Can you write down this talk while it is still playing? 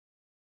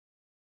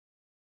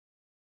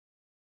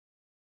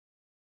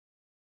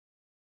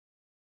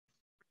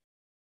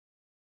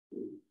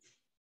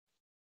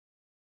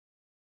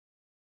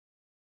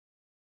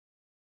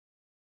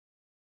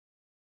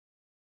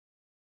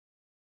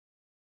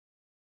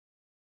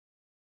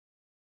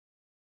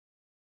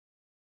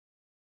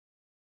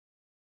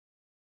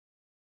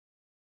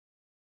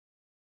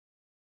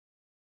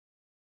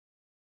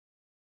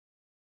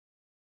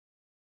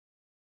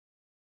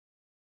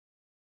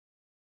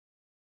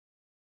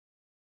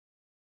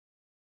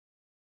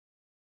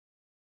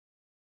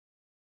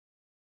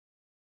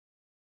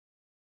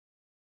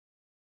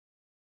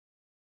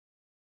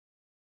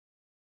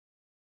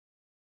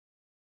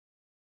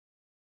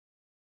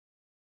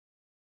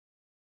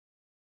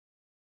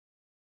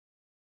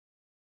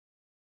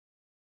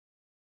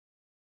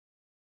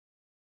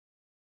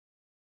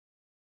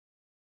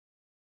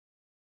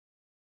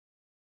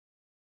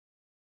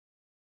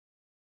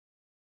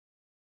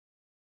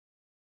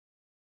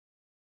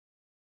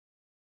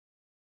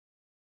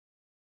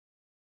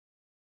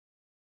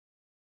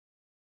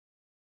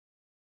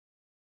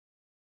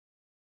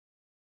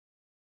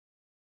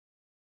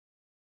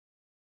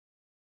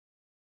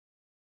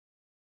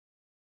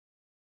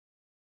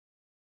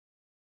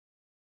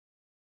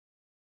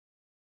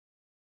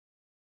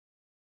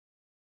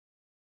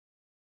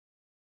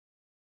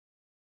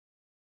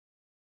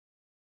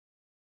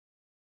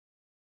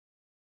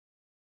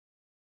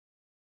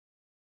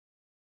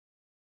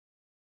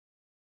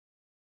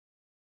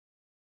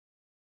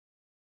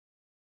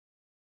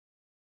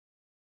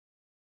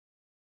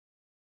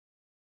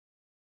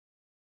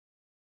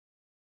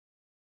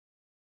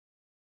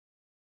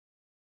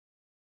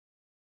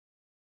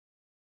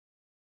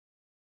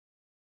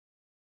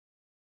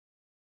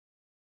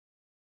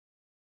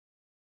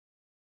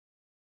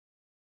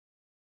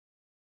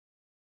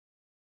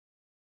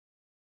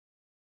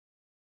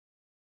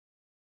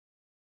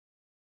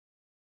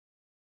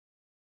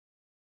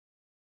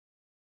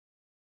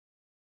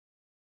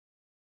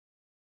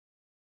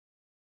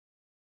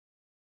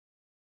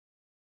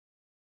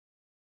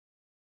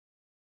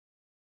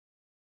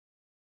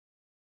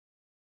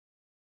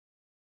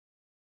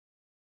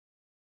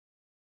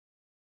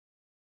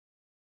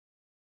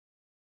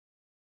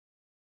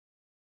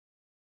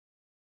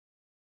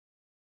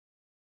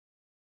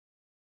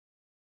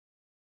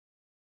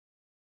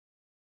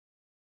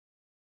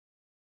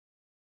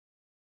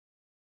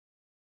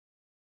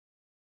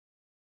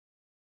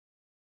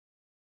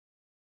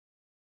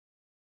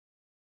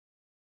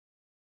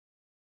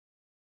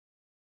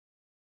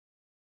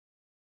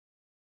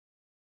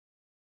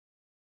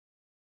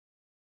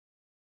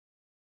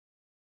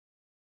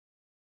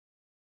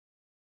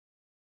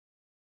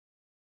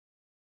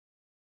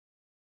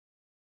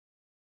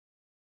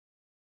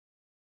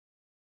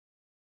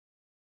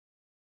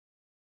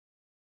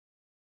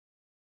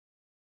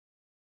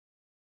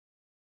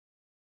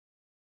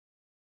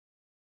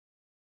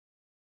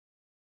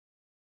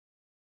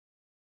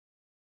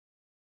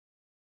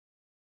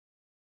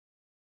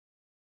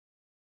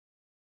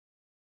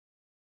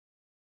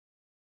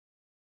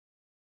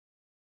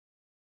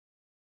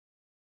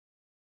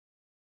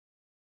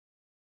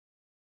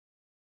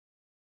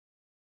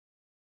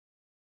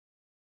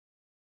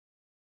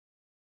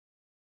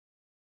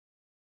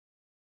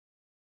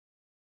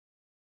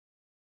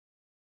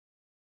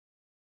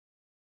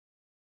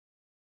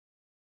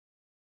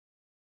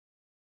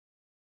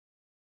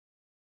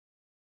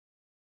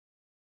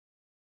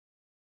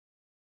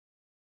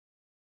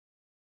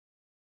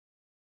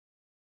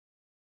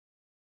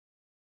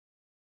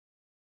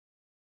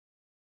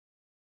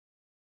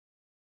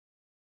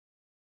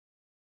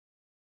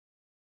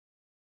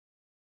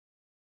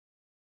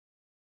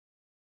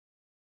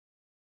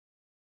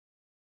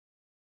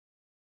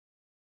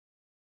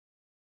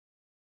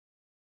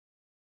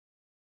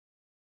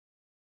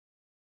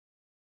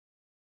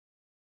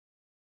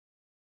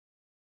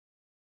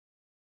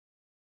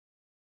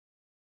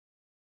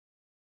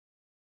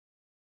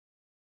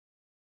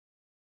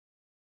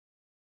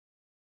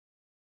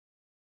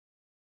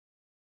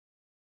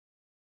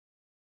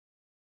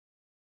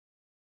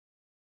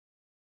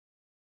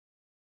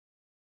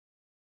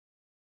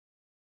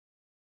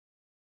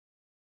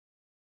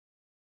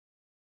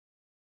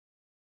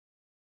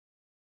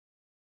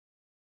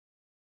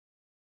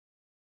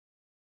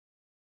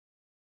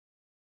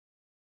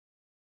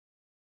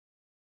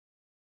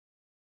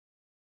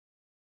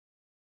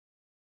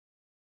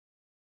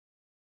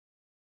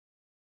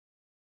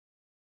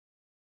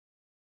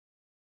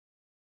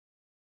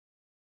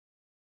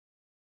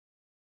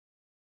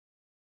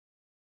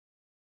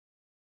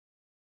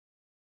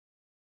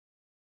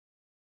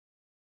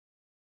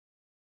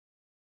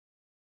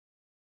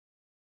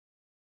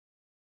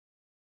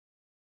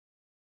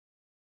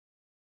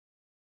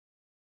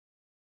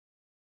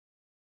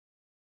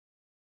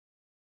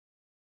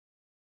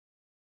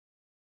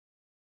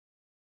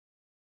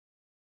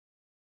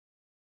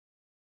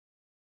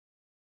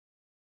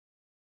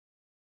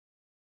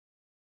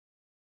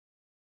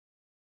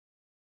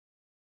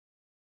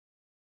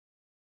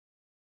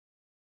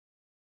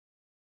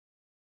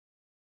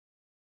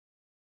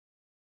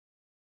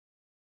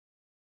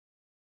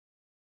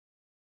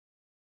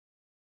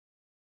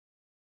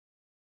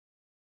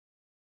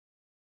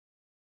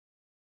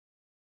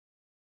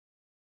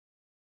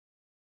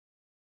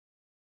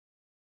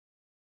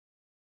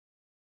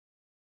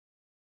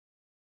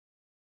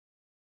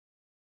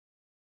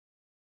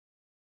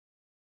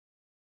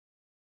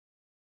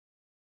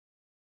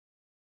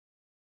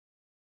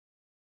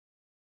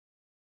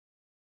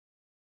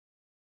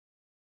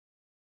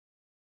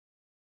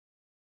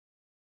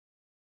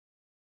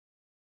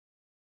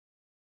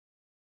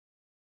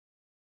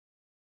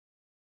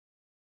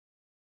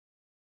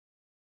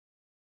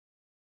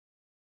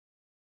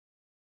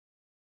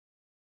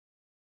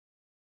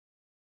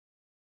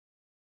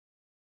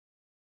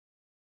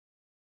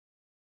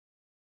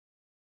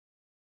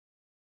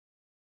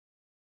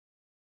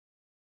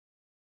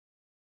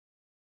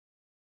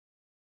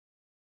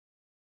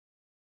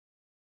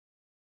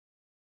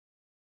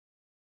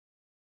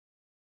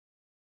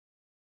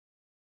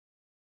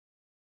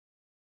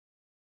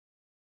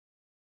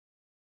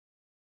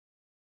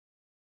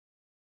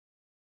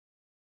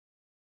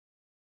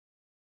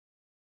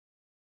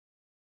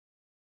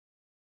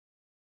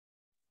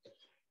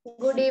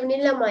Good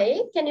evening,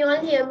 Lamai. Can you all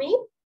hear me?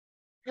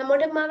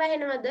 Hamotam mawa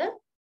henawada?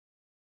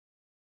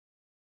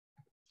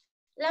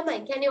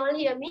 Lamai, can you all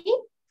hear me?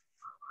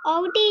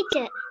 Oh,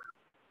 teacher.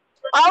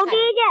 Oh,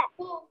 teacher.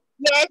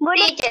 Yes,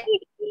 Teacher.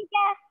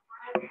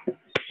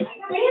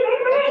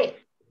 Okay.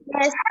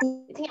 Yes.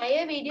 I think I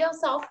have video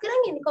off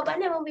karang ini ko ba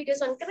na mo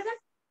videos on karaga?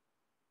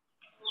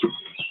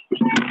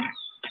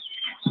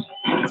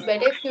 It's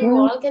better if you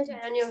all can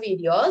turn on your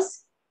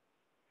videos.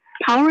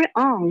 Power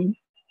on.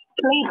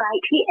 Play by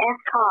TF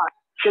car.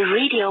 The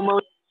radio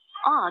mode.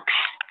 Aux.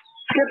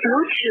 The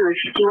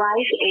Bluetooth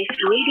device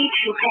is ready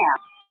to pair.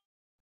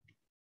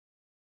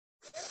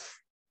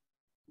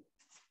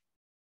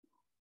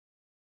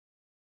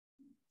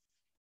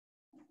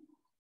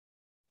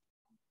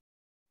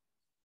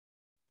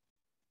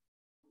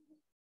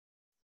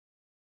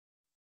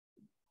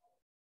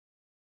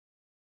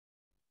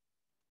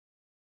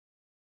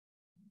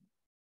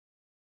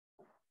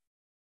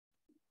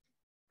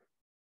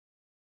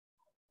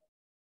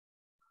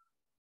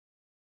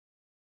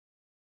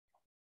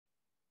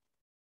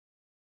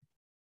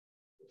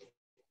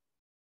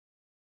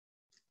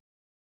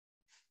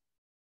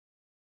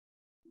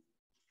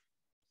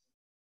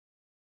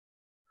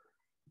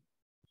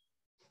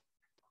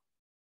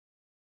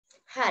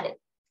 හරි.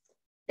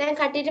 දැන්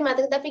කට්ටියට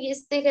මතකද අපි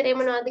ගිස්තේ කරේ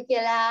මොනවද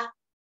කියලා?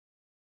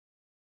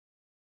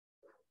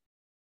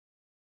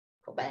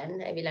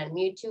 කොබලන්න I will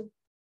unmute you.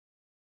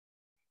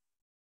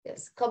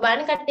 Yes.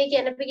 කොබාන කට්ටිය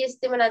කියන අපි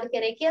ගිස්තේ මොනවද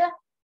කරේ කියලා?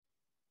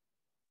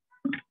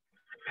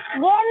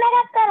 Game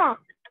එකක් කරා.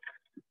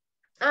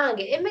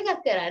 ගේම් එකක්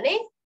කරානේ.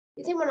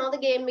 ඉතින් මොනවද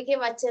ගේම් එකේ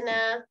වචන?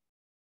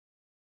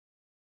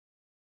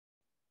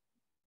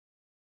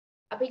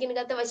 අපි ඉගෙන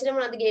ගත්ත වචන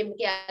මොනවද ගේම්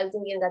එකේ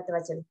අලුතින් ඉගෙන ගත්ත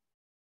වචන?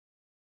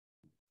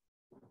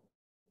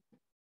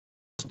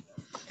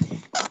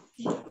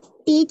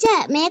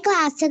 ටීචර් මේ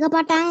ක්ලාස් එක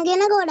පටන්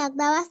ගෙන ගොඩක්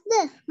දවස්ද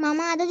මම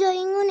අද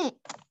ජොයින් වුණේ.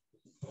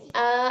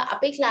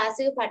 අපි ක්ලාස්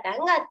එක පටන්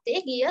ගත්තේ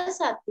ගිය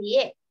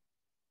සතියේ.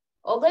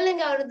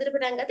 ඔයගොල්ලන්ගේ අවුරුද්දට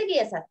පටන් ගත්තේ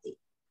ගිය සතියේ.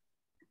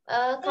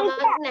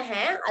 කමක්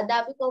නැහැ. අද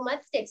අපි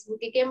කොහොමද ටෙක්ස්ට්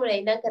බුක් එකේ මුලින්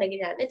ඉඳන් කරගෙන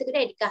යන්නේ. එතකොට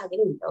එඩිට්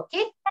අහගෙන ඉන්න.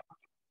 ඕකේ?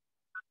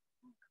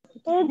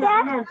 Teacher.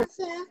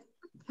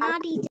 හා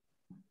ටීචර්.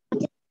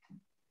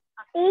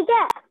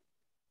 Teacher.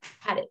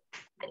 හරි.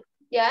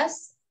 Yes.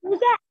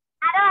 Teacher.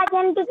 අර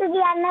වචන ටික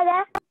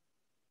කියන්නද?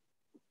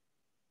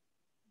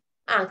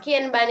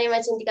 කියන්න බෑනේ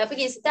වචන ටික. අපි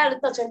ගිය සතියේ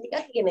අලුත් වචන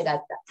ටිකක් ඉගෙන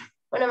ගත්තා.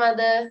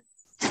 මොනවද?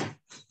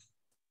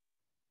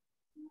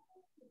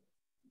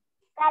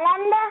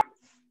 Calendar.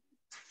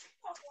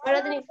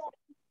 මොකද්ද?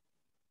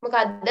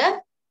 මොකද්ද?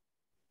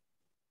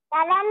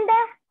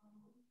 Calendar.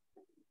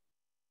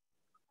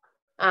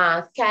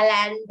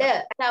 calendar.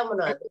 තව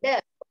මොනවද?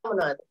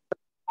 මොනවද?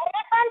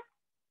 Elephant.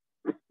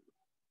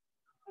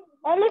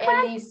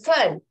 Elephant.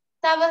 Elephant.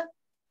 තව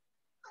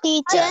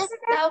ටීචර්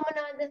තව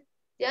මොනවද?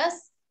 Yes.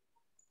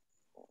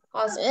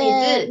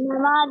 Hospital.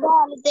 මම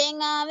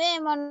අලුතෙන් ආවේ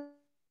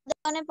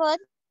මොනවද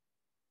පොත්?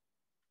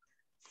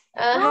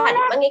 හරි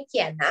මම ඒක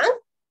කියන්නම්.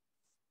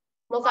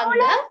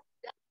 මොකක්ද?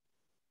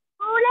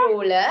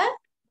 ruler.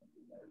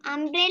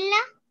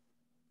 umbrella.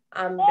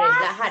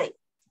 umbrella. හරි.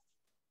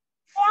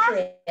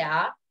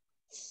 chair.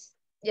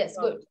 Yes,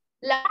 good.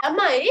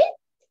 ළමයි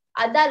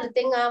අද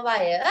අලුතෙන් ආව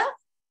අය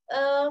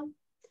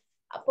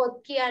පොත්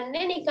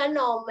කියන්නේ නිකන්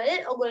normal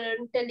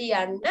ඔයගොල්ලන්ට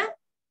ලියන්න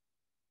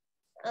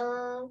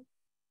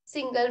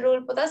single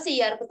rule පොත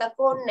 100 පොතක්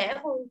ඕනේ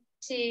නැහැ.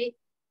 පුංචි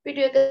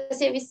පිටු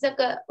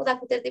 120ක පොතක්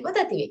විතර තිබ්බොත්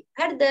ඇති වෙයි.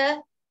 හරිද?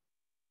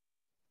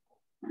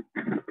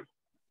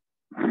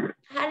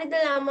 හරිද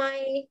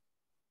ළමයි?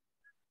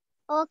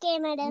 Okay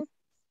madam.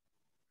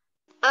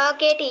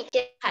 Okay,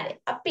 teacher. හරි.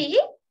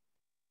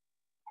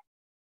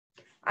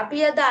 අපි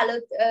අද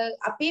අලුත්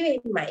අපි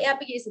වෙන්නමයි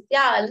අපි ගිය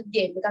සතියේ අලුත්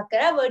ගේම් එකක්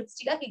කරා words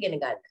ටිකක් ඉගෙන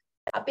ගන්න.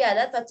 අපි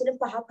අදත් වචන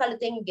 5ක්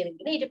අලුතෙන්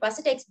ඉගෙනගෙන ඊට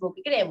පස්සේ ටෙක්ස්ට් බුක්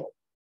එකට යමු.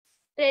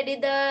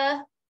 Readyද?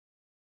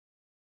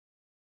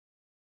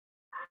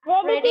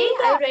 Ready?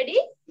 Are you ready?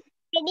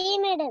 Ready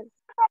madam.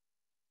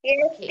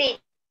 Yes, teacher.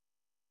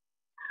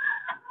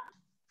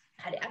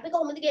 හරි. අපි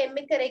කොහොමද ගේම්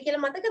එක කරේ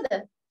කියලා මතකද?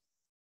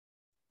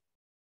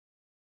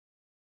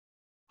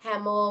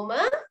 හැමෝම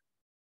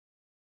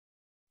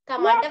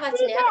තමන්ට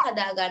වචනයක්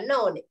හදා ගන්න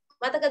ඕනේ.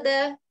 මතකද?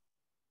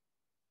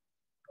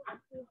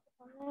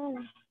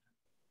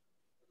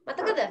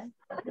 මතකද?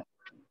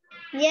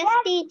 Yes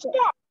teacher.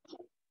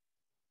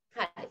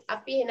 හරි.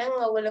 අපි එහෙනම්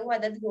ඔයගොල්ලෝ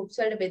අද groups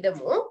වලට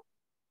බෙදමු.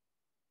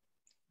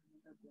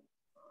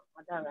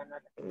 තව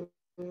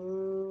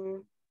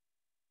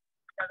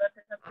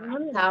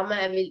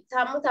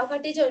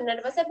කට්ටිය join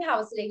වුණාට පස්සේ අපි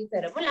house එකේ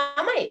කරමු.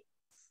 ළමයි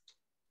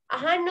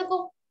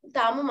අහන්නකෝ.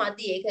 තාම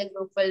මදි ඒක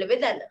group වල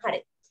බෙදන්න. හරි.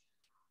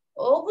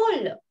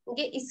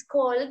 ඕගොල්ලෝගේ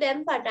ඉස්කෝලේ දැන්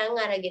පටන්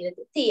අරගෙන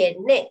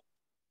තියෙන්නේ.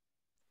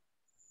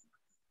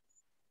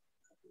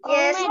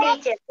 Yes,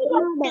 teacher.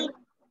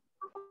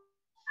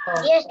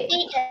 Yes,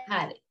 teacher.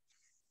 හරි.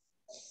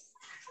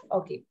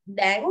 Okay.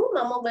 දැන්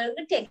මම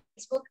ඔයගොල්ලන්ට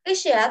ටෙක්ස්ට් බුක් එක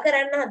share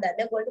කරන්න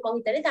හදන්නේ. ඔයගොල්ලන්ට මම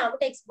හිතන්නේ තාම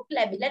ටෙක්ස්ට් බුක්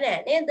ලැබිලා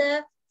නැහැ නේද?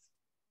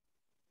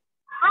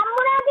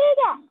 හම්බුණා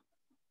teacher.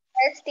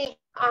 Yes,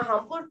 teacher.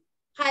 හම්බුණා.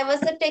 Hi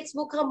was the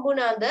textbook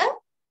හම්බුණාද?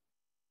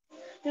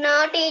 No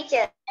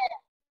teacher.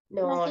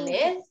 No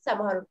නේ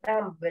සමහරුන්ට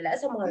හම්බ වෙලා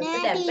සමහරුන්ට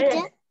නෑ දැන් teacher.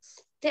 වෙන්නේ.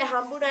 තේ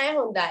හම්බුණ අය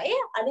හොඳයි.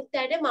 අනිත්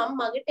අයට මම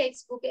මගේ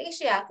textbook එක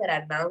share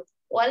කරන්නම්.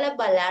 ඔයාලා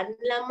බලන්න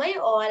ළමයි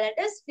ඔයාලට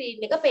screen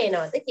එක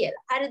පේනවද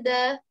කියලා. හරිද?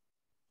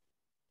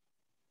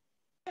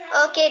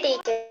 Okay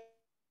teacher.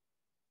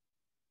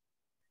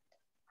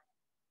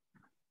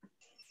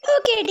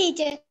 Okay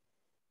teacher.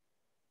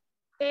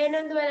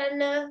 පේනවද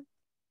බලන්න?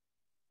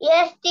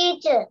 Yes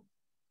teacher.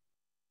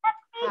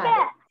 හරි.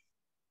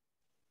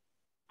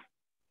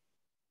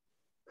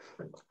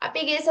 අපි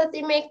ගිය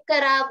සති මේක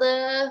කරාද?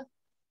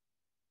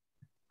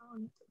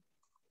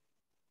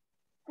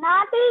 No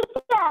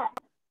teacher.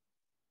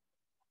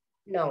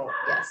 No,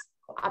 yes.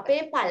 අපේ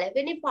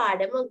පළවෙනි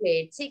පාඩම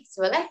grade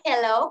 6 වල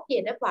hello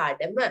කියන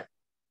පාඩම.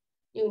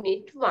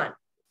 Unit 1.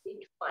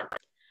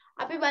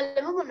 අපි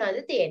බලමු මොනවද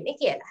තියෙන්නේ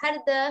කියලා.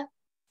 හරිද?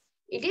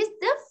 It is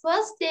the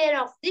first day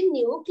of the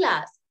new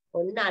class.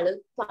 ඔන්න අලුත්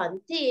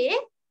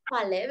පන්තියේ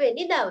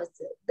පළවෙනි දවස.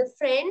 The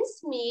friends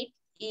meet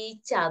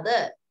each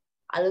other.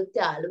 අලුත්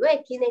යාළුවෝ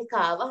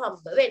එකිනෙකාව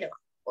හම්බ වෙනවා.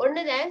 ඔන්න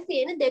දැන්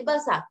තියෙන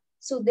දෙබසක්.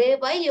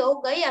 සුදේවයි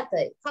යෝගයි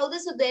අතර. කවුද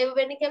සුදේව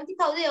වෙන්න කැමති?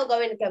 කවුද යෝග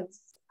වෙන්න කැමති?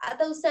 අත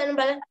උස්සන්න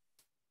බලන්න.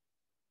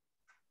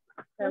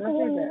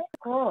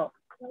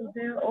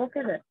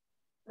 ඕකේද?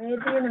 මේ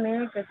තියෙන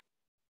මේක.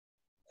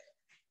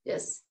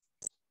 Yes.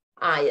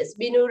 Yes.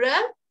 Binura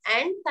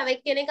and තව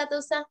එක්කෙනෙක් අත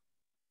උස්සන්න.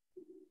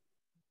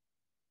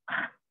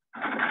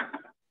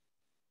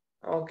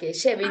 Okay,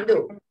 Shevindu.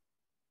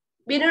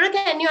 Binura,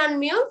 can you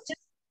unmute?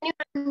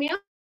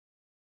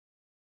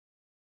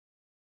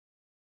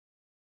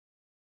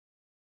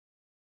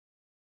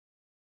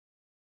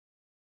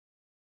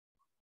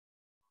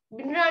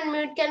 Binura,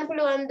 unmute can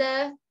පුළුවන්ද?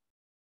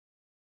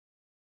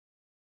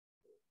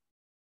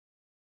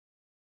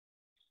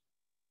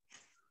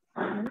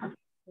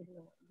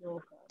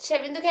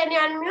 Shevindu, can you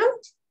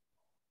unmute?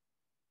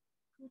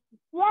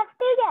 Yes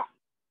teacher.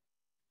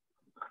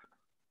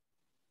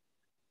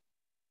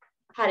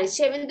 හරි,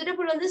 Shevinduට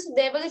පුළුවන්ද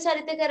සුදේවගේ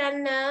චරිතය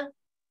කරන්න?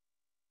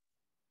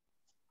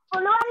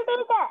 පුළුවන්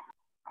teacher.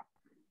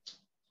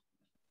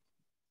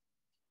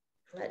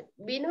 හරි.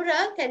 Binura,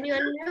 can you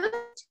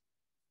unmute?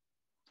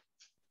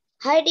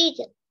 Hi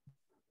teacher.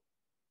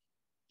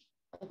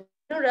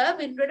 Binura,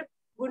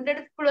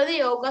 ගුණ්ඩට පුළුවන්ද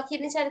යෝගා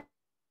කියන චරිතය?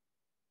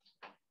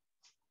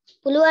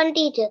 පුළුවන්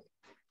teacher.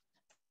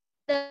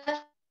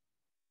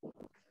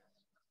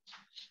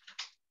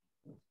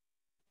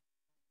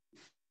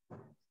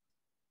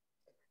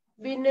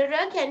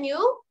 Binura, can you?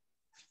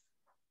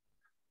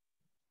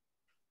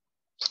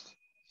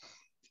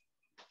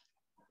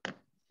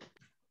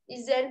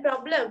 Is there any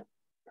problem?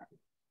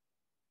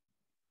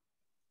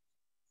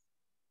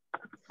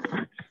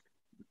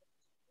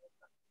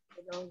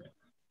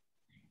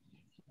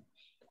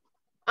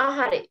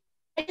 හරි.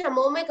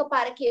 හැමෝම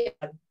එකපාර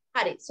කියන්න.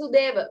 හරි.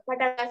 සුදේව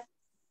පටන් ගන්න.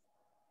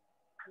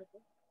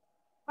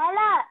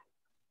 Hello.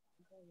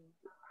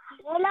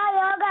 Hello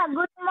yoga.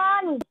 Good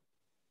morning.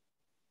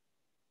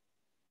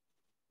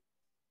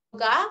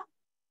 යෝගා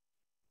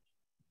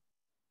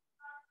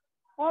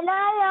Hello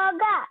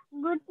yoga.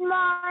 Good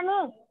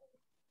morning.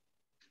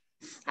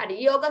 හරි.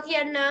 යෝගා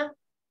කියන්න.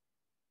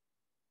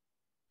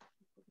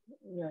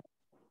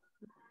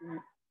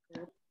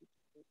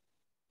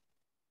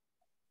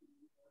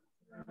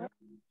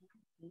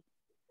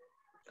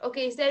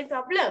 Okay, is there any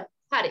problem?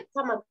 හරි.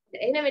 කමක්.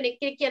 එහෙනම් වෙන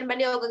එක්කෙනෙක් කියන්න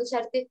බෑ යෝගාගේ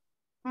චරිතය.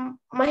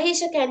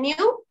 Mahisha, can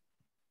you?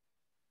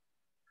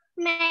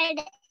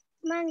 Madam.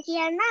 මං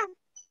කියන්න.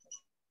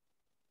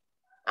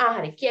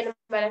 හරි. කියන්න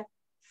බලන්න.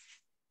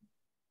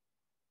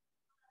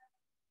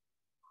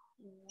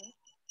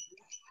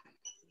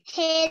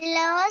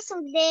 Hello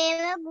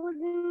Sudeva.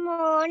 Good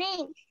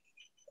morning.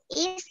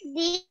 Is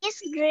this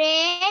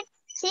grade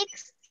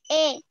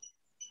 6A?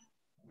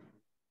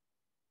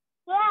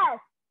 Yes.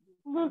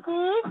 This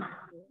is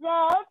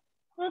grade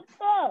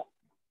 6A.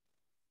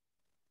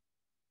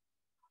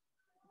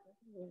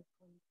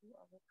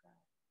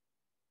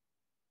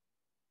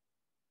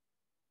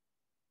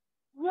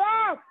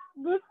 Yes,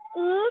 this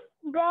is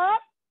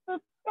grade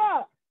 6A.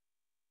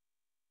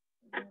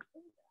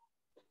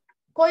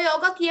 කො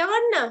යෝගා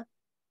කියවන්න.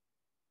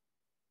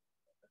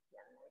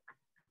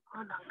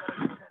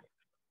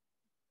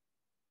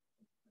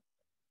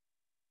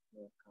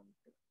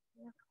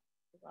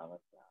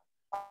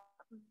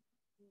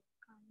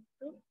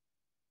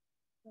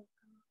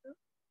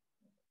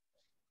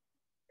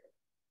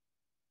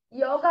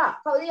 යෝගා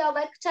කවුද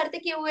යෝගා චරිත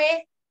කිව්වේ?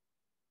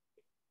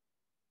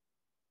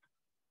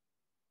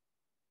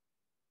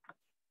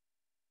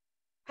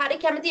 හරි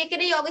කැමති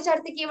එක්කෙනා යෝග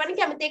චරිත කියවන්න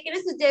කැමති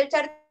එක්කෙනා සුජේව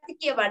චරිත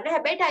කියවන්න.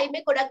 හැබැයි ටයිම්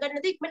එක ගොඩක් ගන්න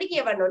නැතුව ඉක්මනට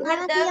කියවන්න ඕනේ.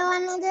 හරිද?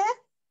 කියවන්නද?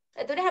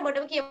 එතකොට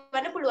හැමෝටම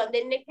කියවන්න පුළුවන්.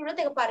 දෙන්නෙක් වුණොත්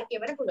එකපාර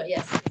කියවන්න පුළුවන්.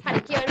 Yes.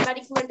 හරි කියවන්න බඩ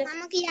ඉක්මනට.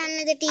 මම කියන්නද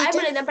ආයෙ teacher?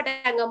 මුලින් ඉඳන්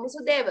පටන් ගමු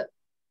සුදේව.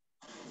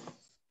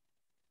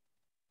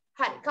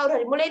 හරි කවුරු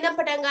හරි මුලින් ඉඳන්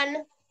පටන් ගන්න.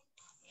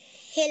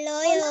 Hello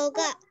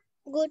yoga.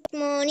 Good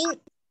morning.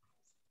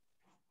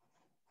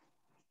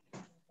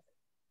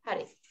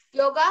 හරි.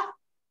 යෝගා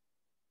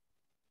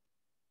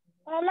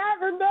Hello,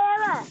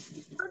 Sudeva.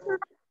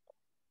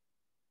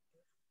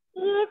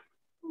 Is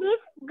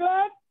this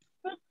grade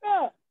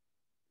 6A?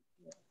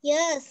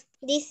 Yes,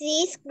 this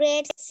is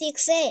grade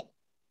 6A.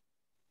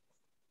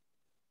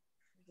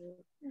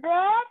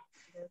 Great.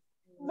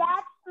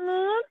 That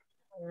means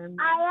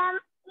I am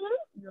in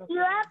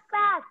your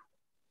class.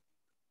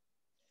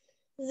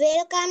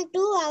 Welcome to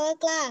our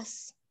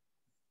class.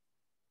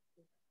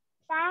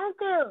 Thank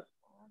you.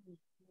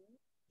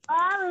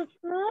 All with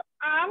me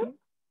and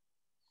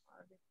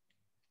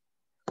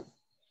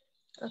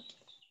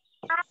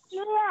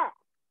Akira.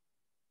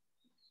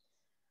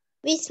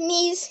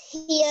 Vismi is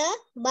here,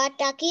 but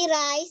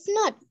Akira is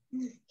not.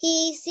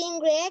 He is in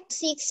grade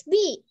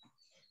 6B.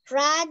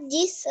 Raj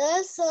is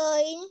also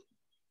in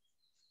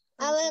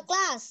our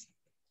class.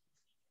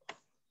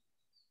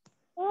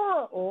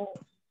 Oh.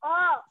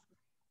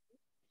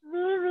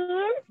 We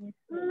will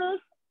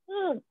miss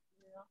him.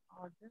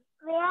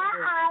 Where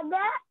are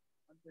the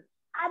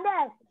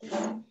others?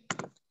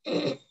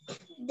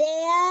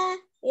 They are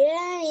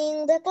here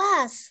in the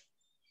class.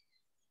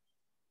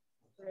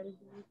 Shall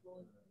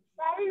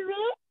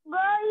we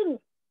go in?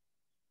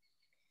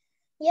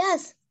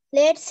 Yes,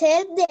 let's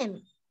help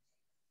them.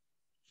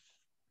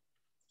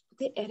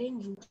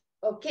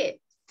 Okay.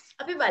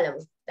 අපි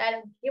බලමු.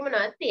 දැන්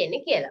මොනවද තියෙන්නේ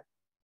කියලා.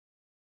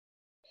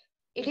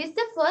 It is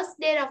the first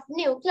day of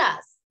new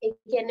class. ඒ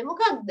කියන්නේ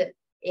මොකක්ද?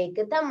 ඒක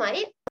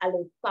තමයි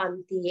අලුත්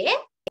පන්තියේ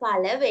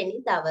පළවෙනි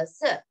දවස.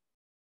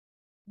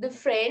 The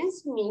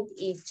friends meet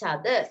each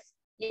other.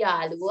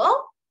 යාළුවෝ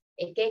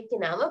එක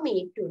එක්කෙනාව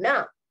meet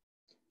වුණා.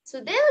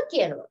 සුදේව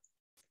කියනවා.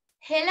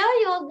 Hello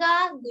Yoga,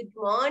 good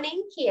morning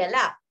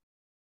කියලා.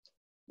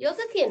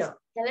 Yoga කියනවා.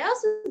 Hello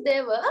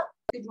Sudeva,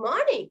 good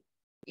morning.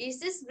 Is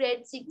this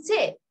grade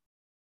 6A?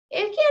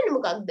 ඒ කියන්නේ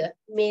මොකක්ද?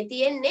 මේ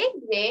තියෙන්නේ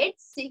grade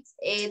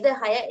 6A ද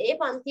 6A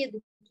පන්තියද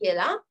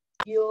කියලා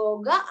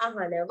යෝගා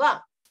අහනවා.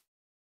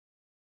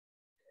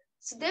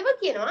 සුදේව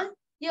කියනවා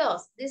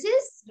yes, this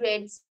is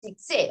grade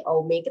 6A.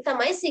 ඔව් මේක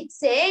තමයි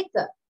 6A එක.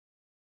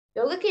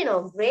 යෝගා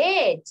කියනවා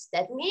great.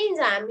 That means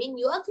I'm in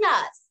your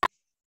class.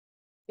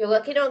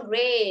 යෝගා කියනවා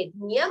great.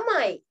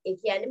 නියමයි. ඒ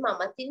කියන්නේ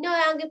මමත් ඉන්නේ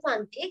ඔයාගේ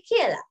පන්තියේ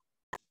කියලා.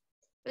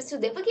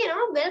 සුදේව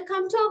කියනවා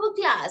welcome to our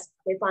class.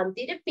 මේ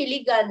පන්තියට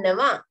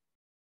පිළිගන්නවා.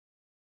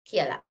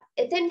 කියලා.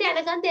 එතෙන්ට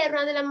යනකන්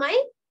තේරුණාද ළමයි?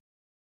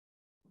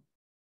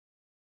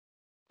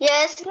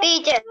 Yes,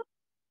 teacher.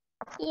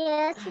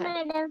 Yes,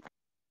 madam.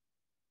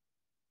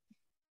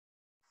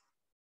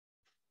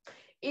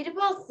 ඊට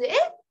පස්සේ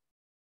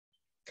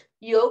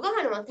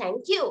යෝගහනවා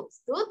thank you.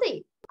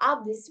 ස්තුතියි.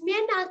 Vismi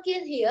and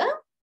Akil here.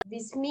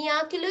 Vismi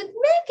Akilුත්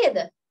මේකේද?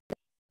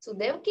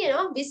 සුදේව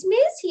කියනවා Vismi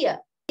is here.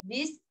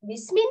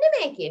 Vismi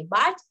නෙමේකේ.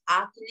 But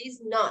Akil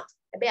is not.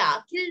 හැබැයි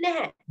Akil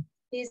නැහැ.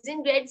 He is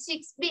in grade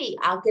 6B.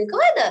 Akil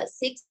කොහෙද?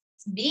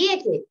 6B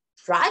එකේ.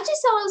 Raj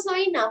is also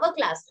in our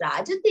class.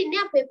 Rajත් ඉන්නේ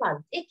අපේ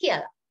පන්තියේ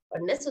කියලා.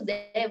 ඔන්න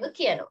සුදේව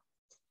කියනවා.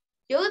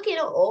 යෝග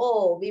කියනවා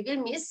oh, we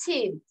will miss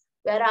him.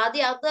 Where are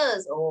the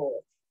others?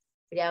 Oh.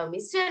 පියාව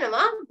miss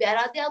වෙනවා. Where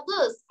are the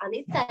others?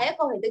 අනිත් අය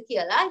කොහෙද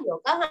කියලා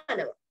යෝග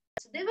අහනවා.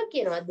 සුදේව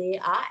කියනවා they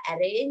are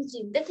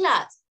arranging the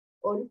class.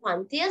 ඔවුන්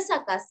පන්තිය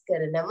සකස්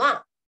කරනවා.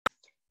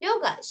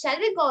 යෝග shall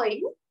we go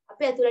in?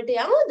 අපි ඇතුළට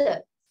යමුද?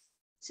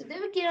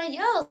 සුදේව කියනවා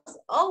yes.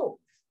 Oh,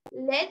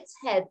 let's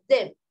help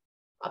them.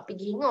 අපි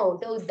ගිහින්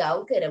ඔවුන්ට උදව්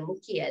කරමු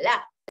කියලා.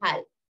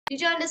 හරි.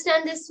 Did you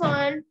understand this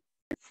one?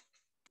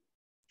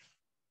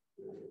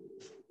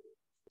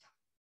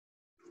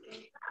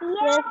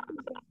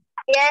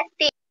 Yes,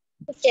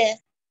 teacher.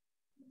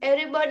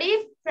 Everybody,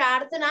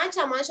 Prarthana,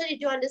 Chamasha, did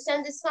you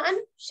understand this one?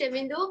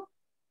 Shemindu,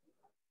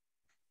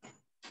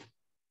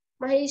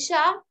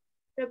 Mahisha,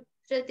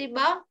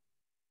 Pratibha.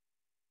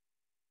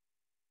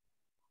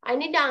 I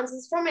need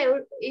answers from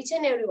each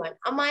and everyone.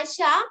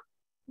 Amasha,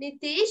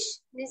 Nitish,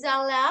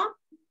 Nizala,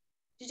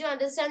 did you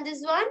understand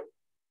this one?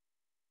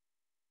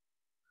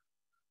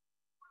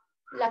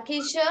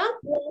 Lakisha,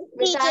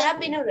 Mitara,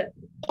 Binura.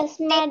 Yes,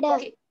 madam.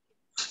 Okay.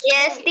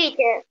 Yes,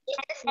 teacher.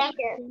 Yes,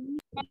 teacher.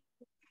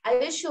 Are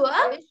you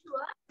sure?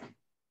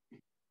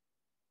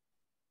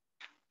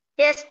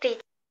 Yes,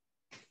 teacher.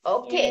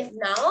 Okay,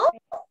 now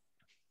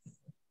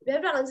we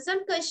have to answer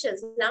some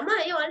questions.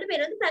 ළමයි ඔයාලට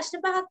වෙනද ප්‍රශ්න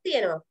පහක්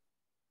තියෙනවා.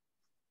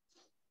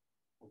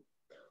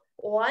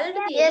 ඔයාලට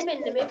තියෙන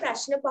මෙන්න මේ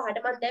ප්‍රශ්න පහට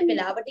මම දැන්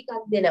වෙලාව ටිකක්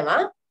දෙනවා.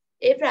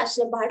 ඒ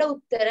ප්‍රශ්න පහට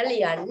උත්තර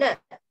ලියන්න.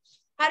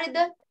 හරිද?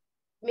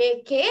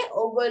 මේකේ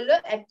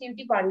ඔයගොල්ලෝ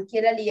activity 1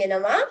 කියලා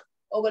ලියනවා.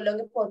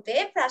 ඔයගොල්ලෝගේ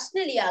පොතේ ප්‍රශ්න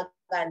ලියා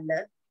ගන්න.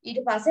 ඊට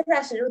පස්සේ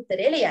ප්‍රශ්නෙට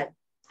උත්තරේ ලියන්න.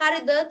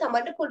 හරිද?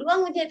 තමන්ට පුළුවන්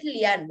විදිහට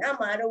ලියන්න.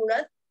 අමාරු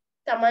වුණත්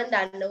තමන්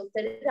දන්න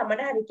උත්තරේ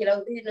තමන්ට හරි කියලා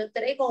උදින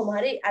උත්තරේ කොහොම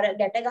හරි අර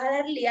ගැට ගහලා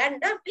හරි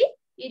ලියන්න අපි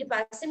ඊට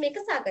පස්සේ මේක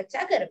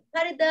සාකච්ඡා කරමු.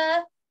 හරිද?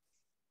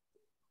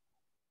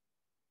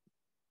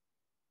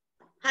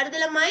 හරිද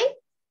ළමයි?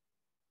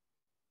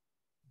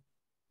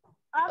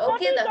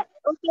 Okay ද?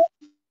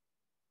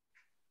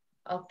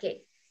 Okay.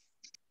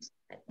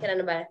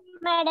 කරන්න බෑ.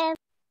 Madam.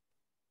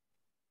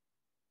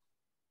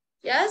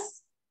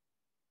 Yes?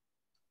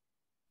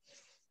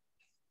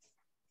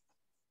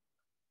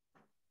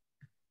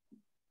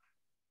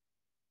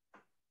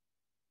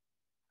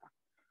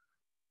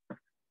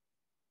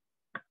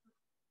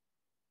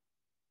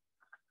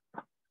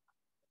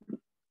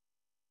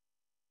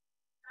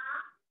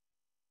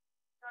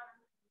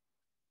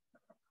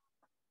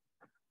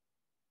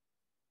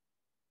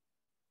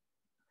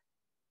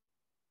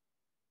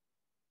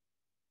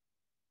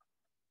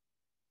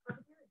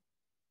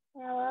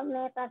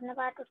 මේ ප්‍රශ්න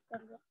පාට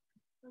උත්තර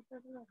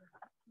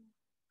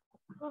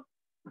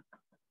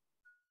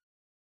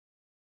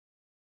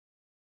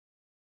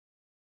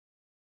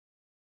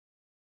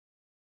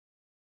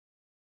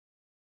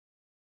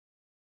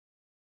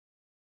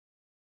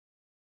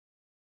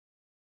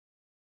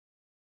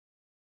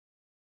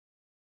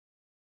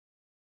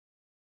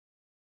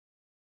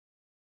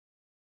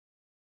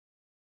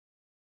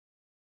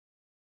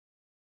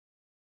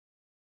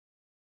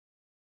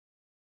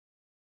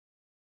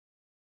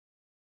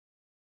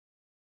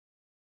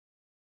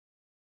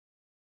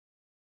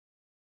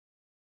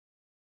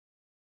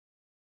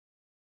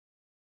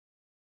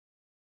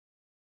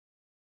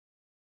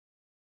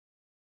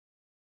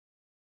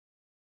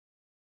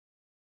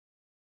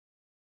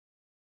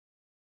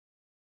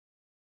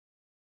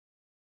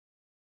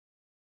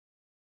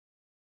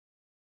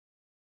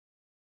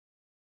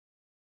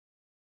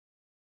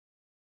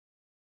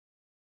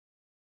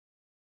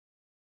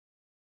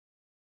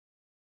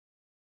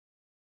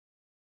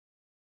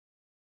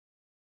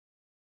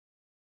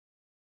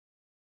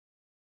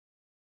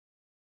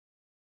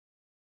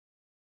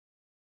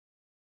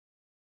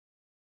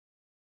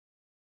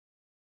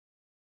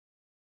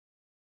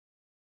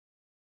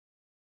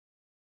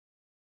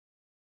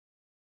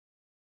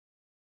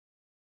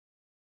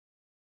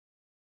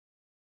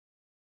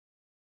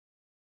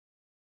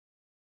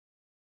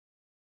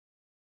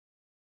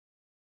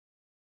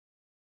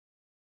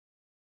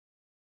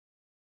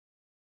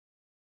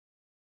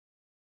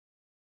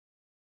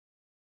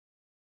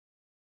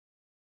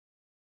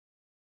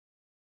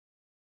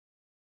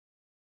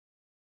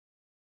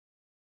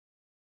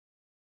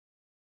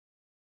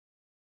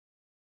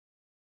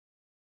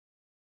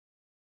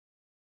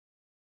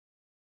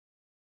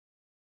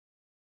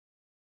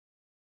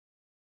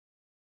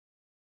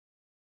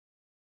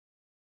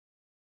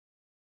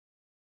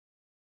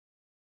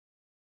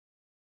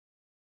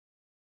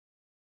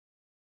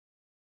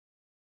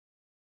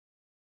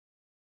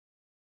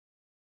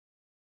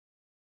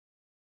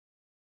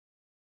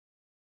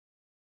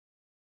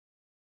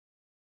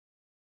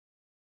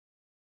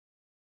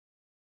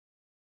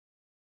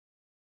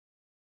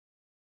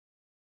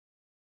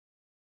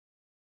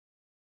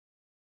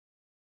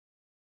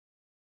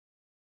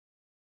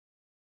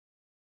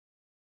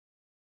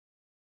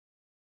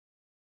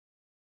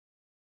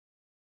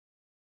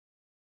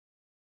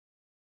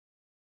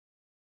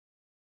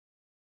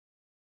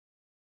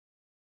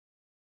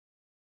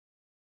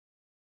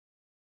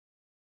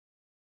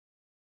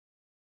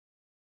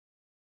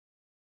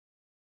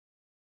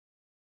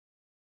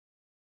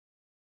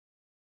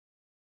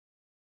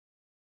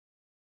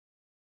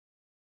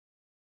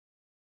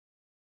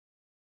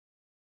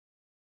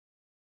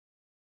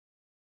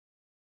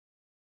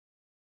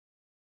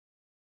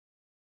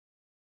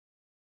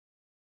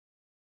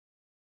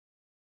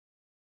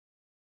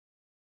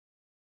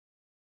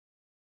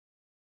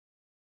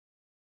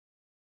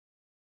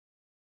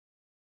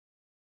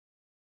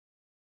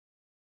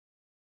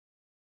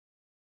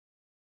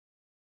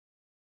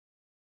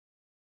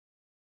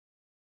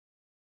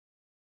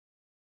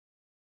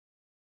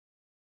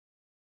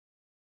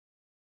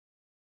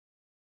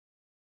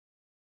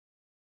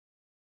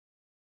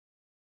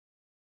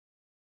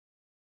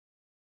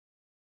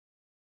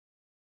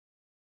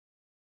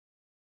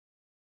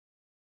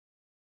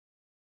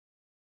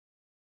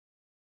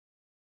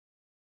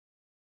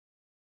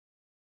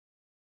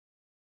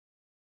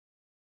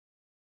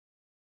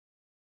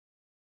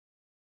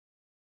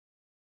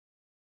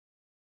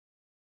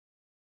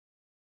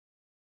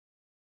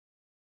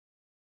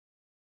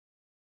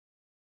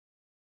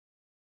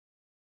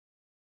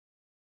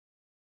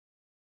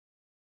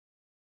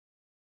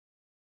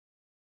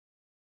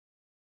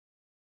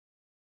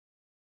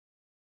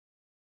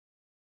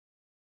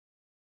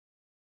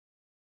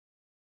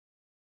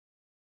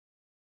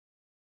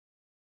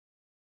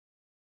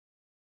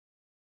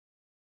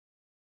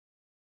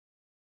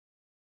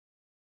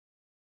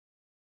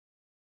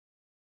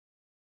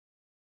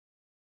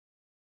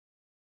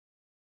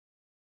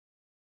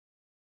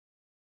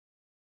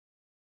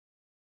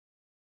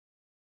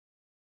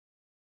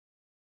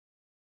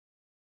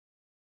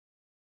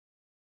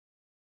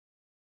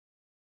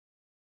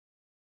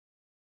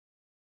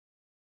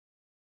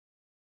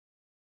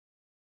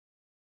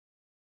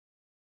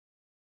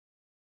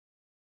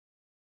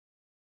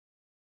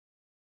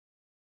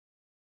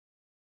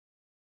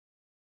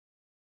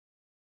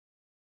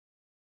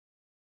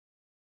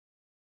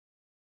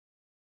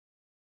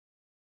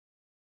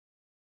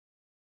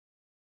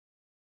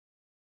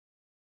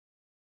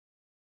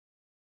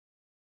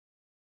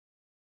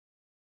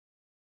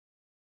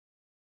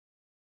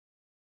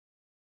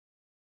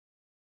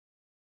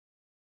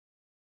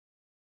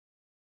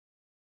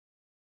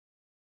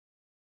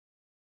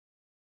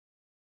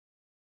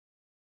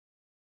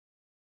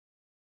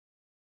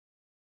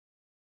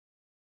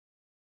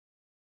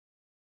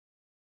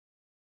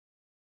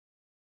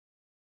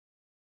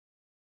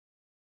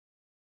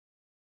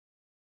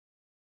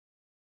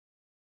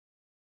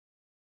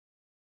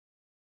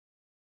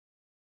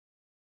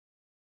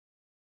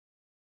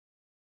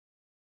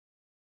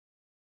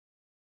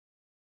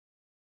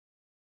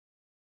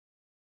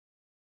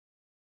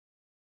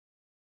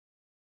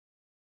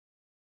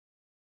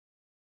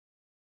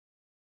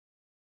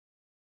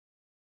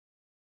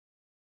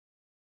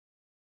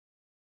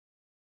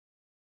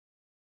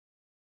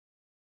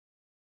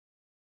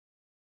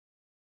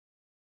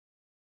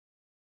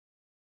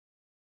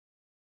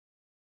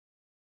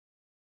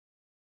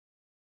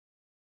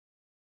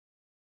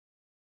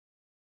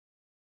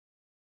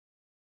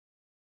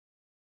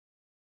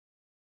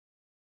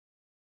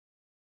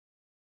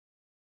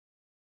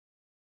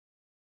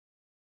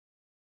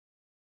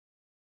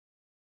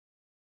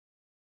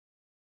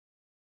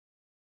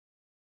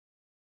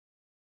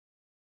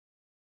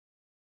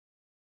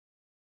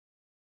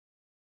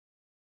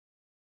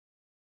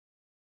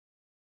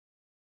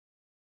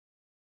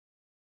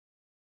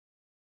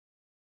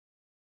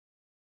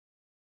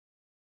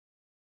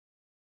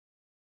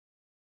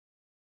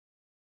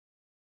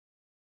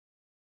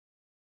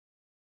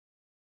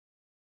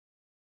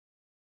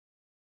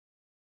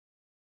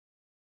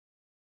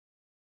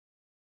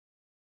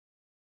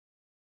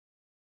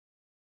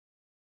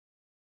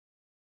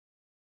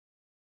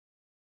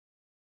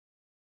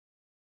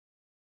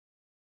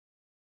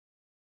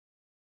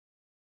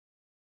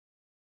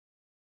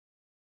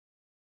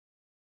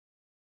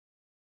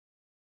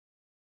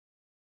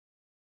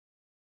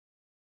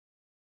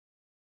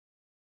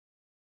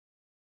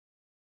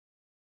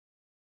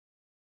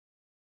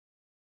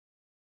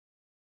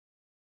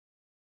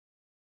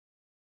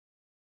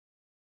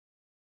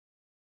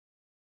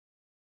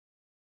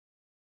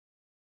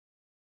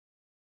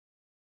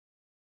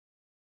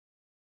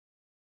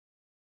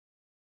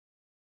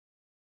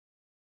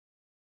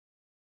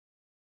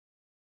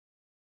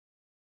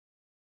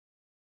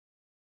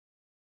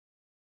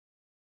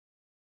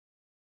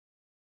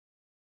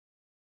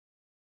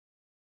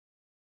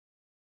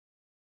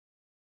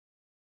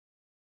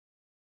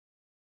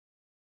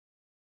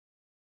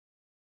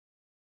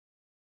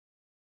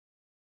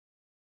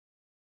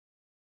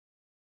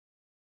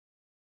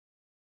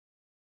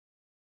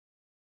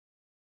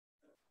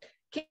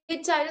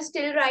kids are you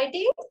still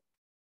writing?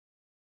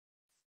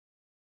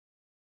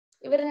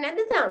 ඉවර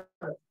නැද්ද තාම?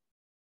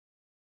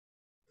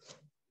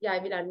 Yeah,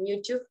 I will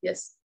unmute you.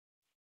 Yes.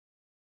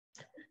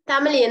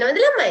 තාම ලියනවද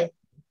ළමයි?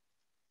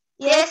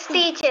 Yes,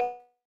 teacher.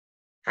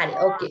 හරි,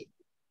 okay.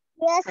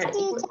 Yes, හරි.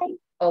 teacher.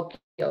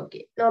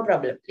 Okay. No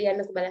problem.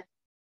 ලියන්නකෝ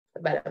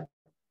බලන්න.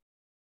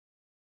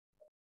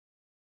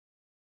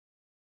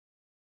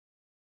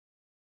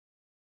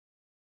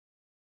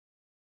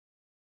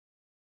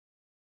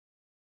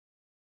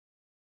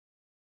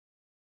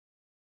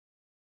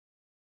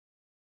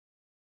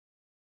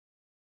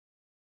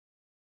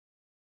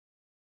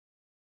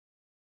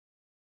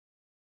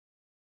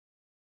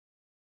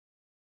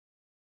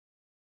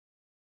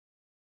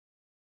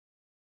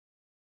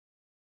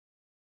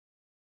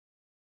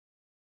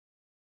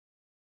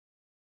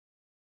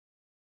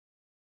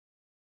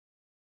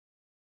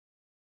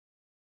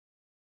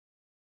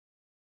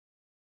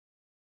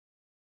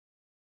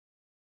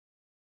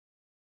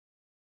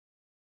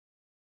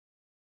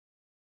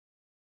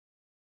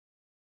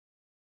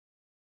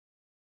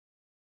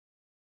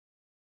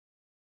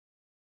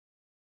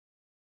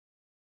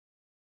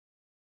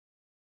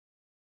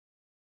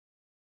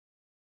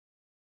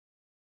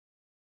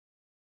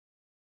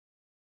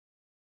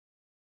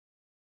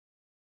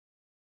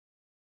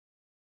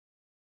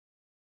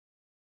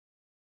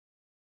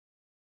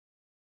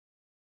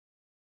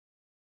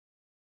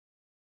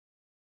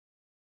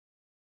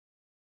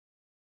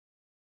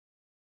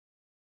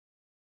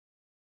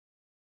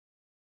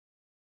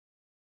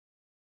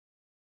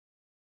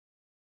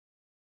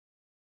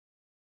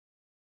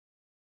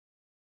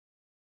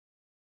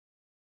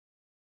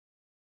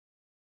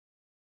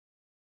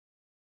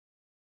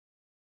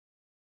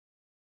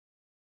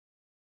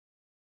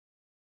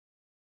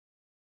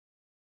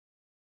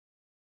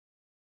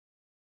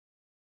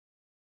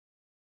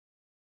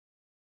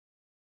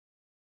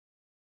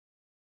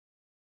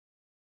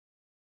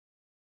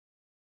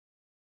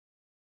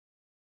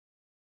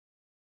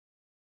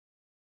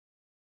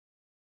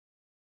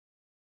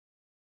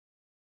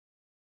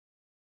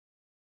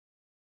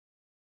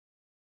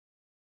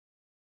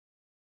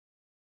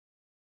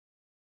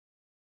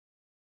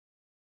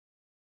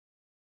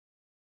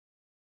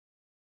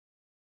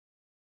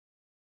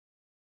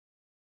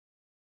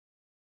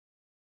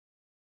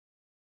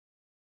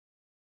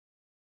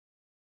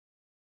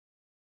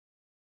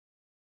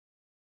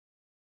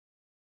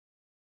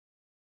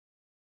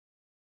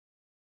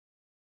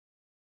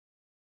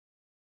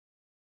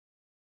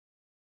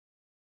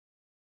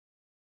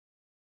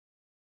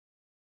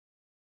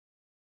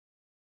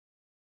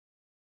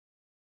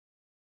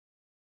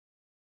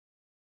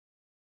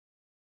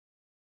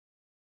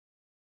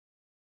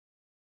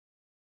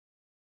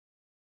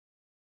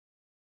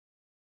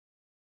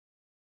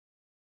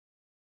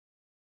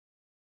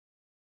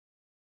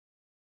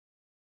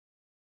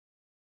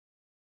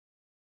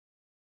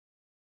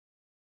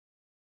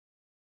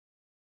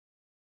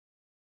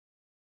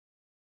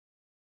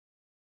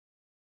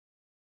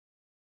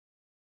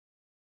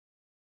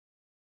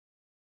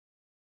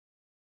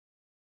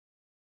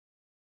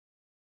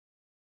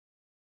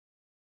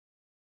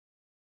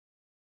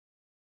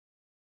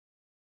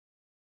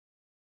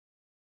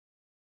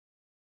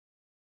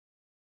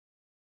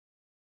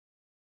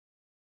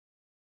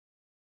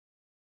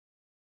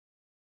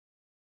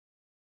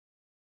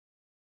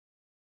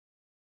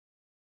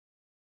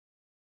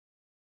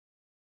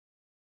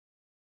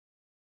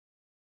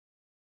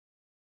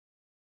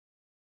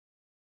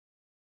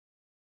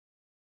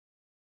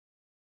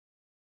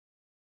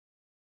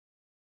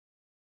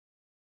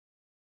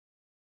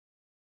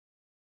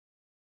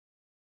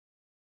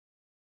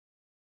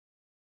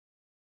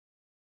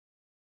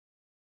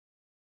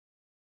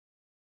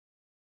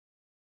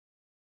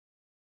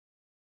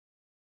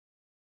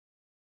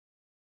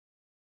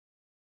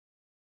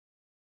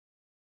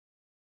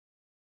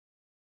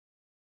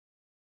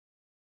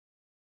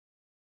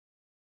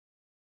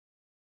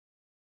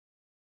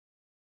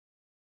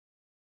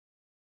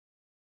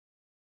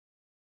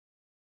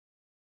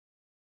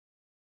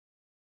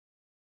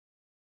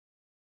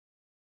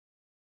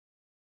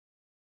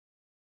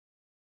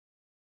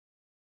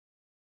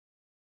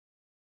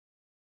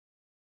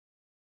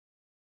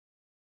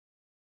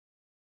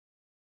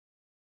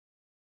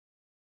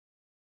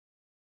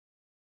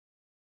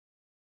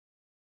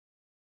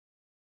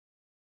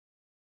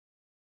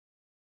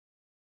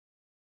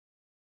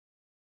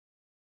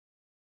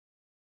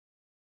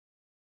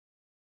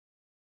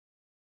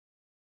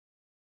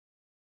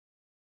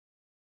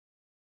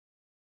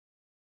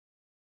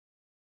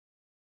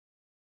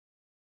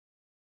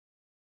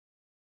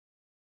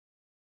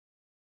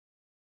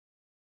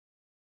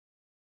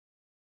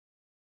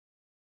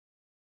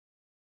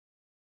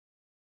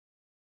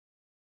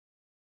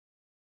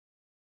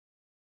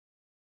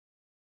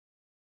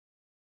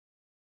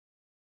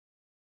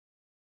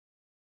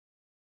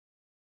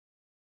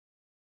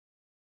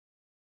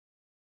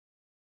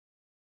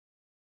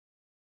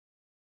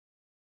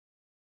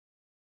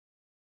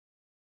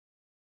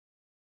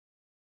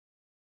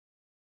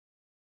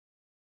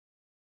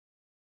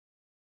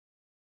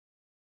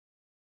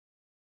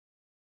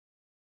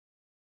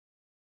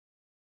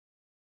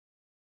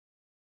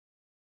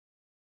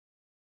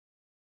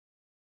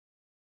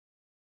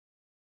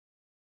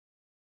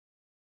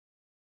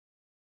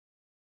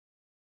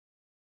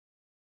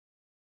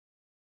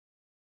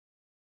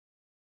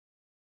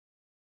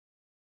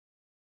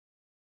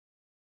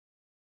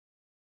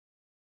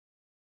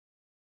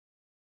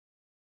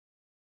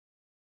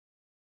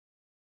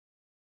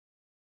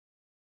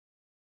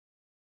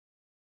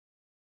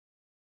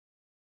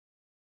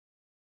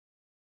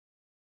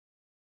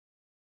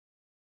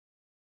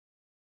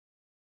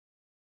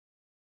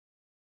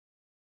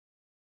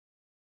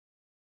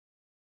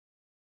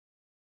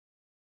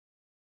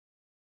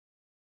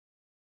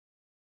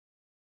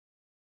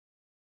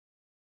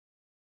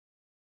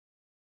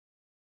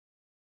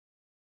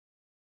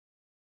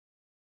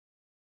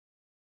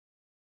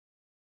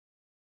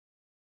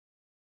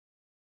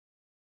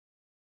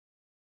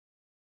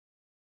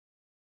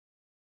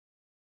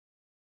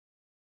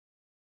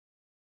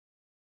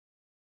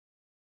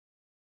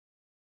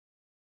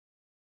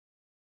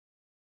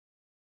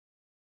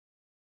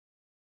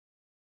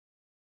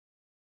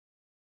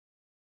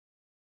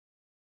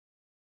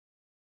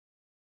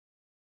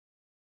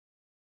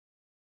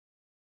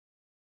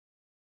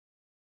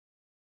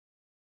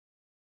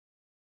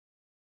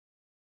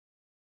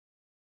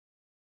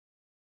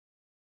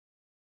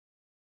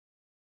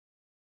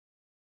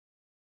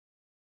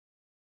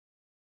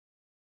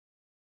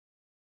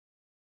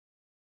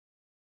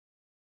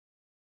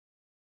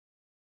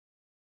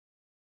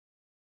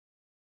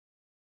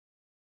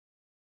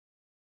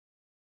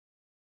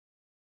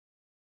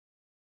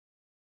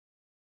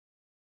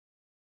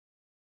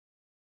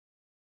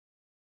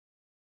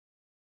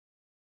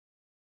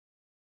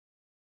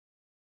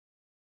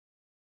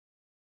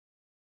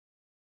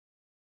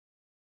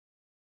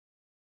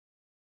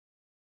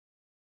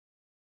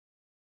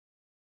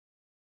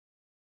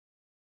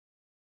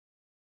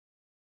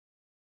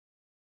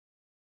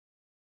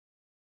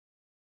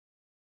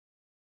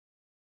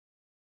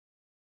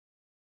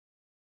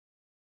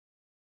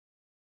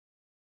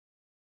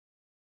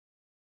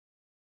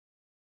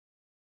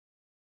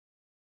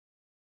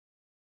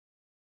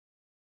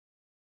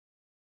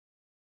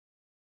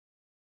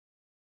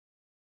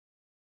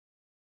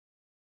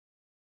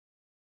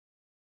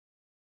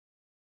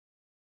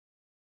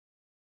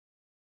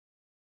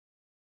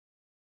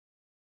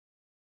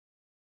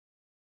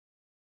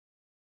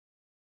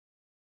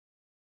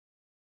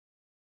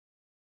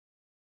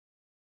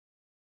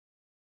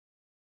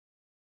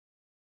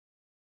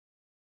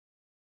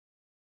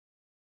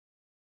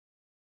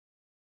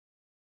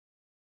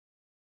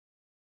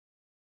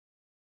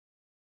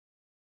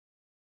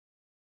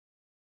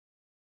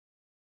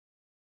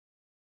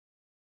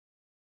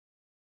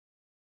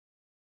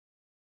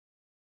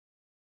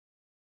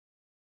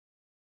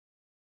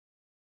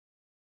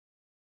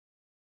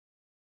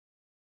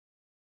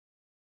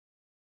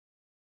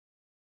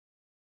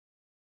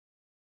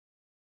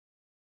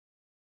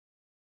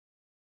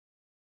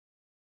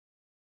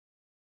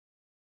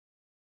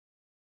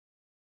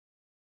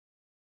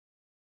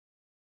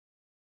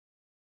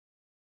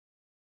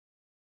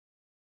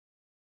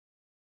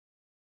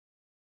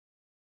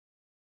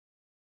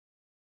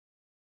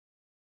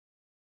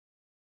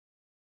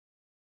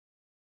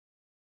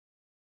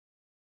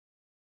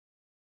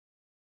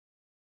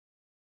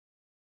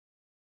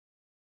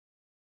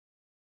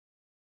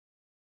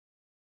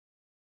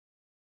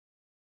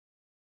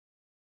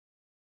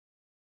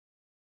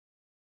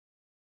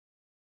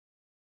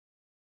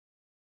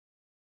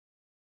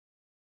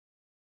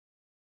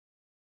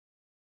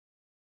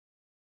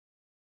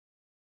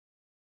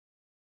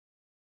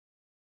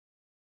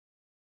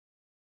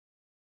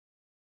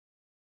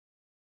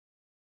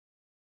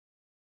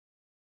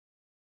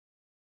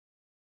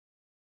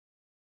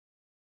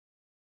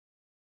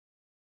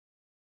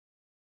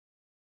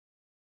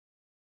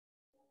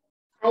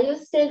 Are you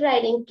still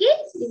writing,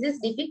 kids? Is this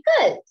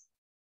difficult?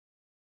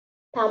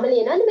 තාම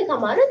ලියනවද මේක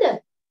අමාරුද?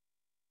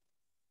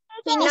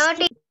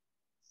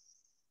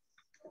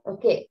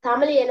 Okay.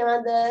 තාම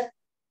ලියනවද?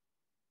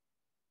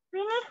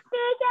 Finish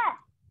teacher.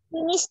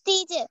 Finish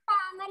teacher.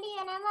 තාම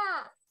ලියනවා.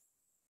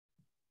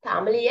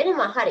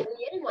 හරි.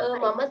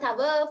 මම තව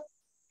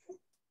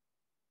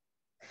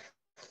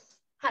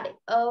හරි.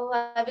 I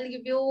will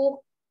give you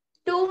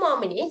 2 more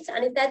minutes.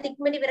 අනිත් අයත්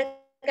ඉක්මනට ඉවර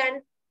ගන්න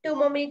 2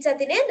 more minutes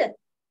ඇති නේද?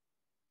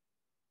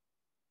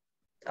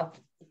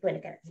 Okay.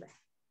 ඉක්මනට කරන්න.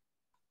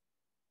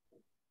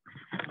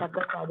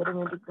 Takut ada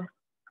music.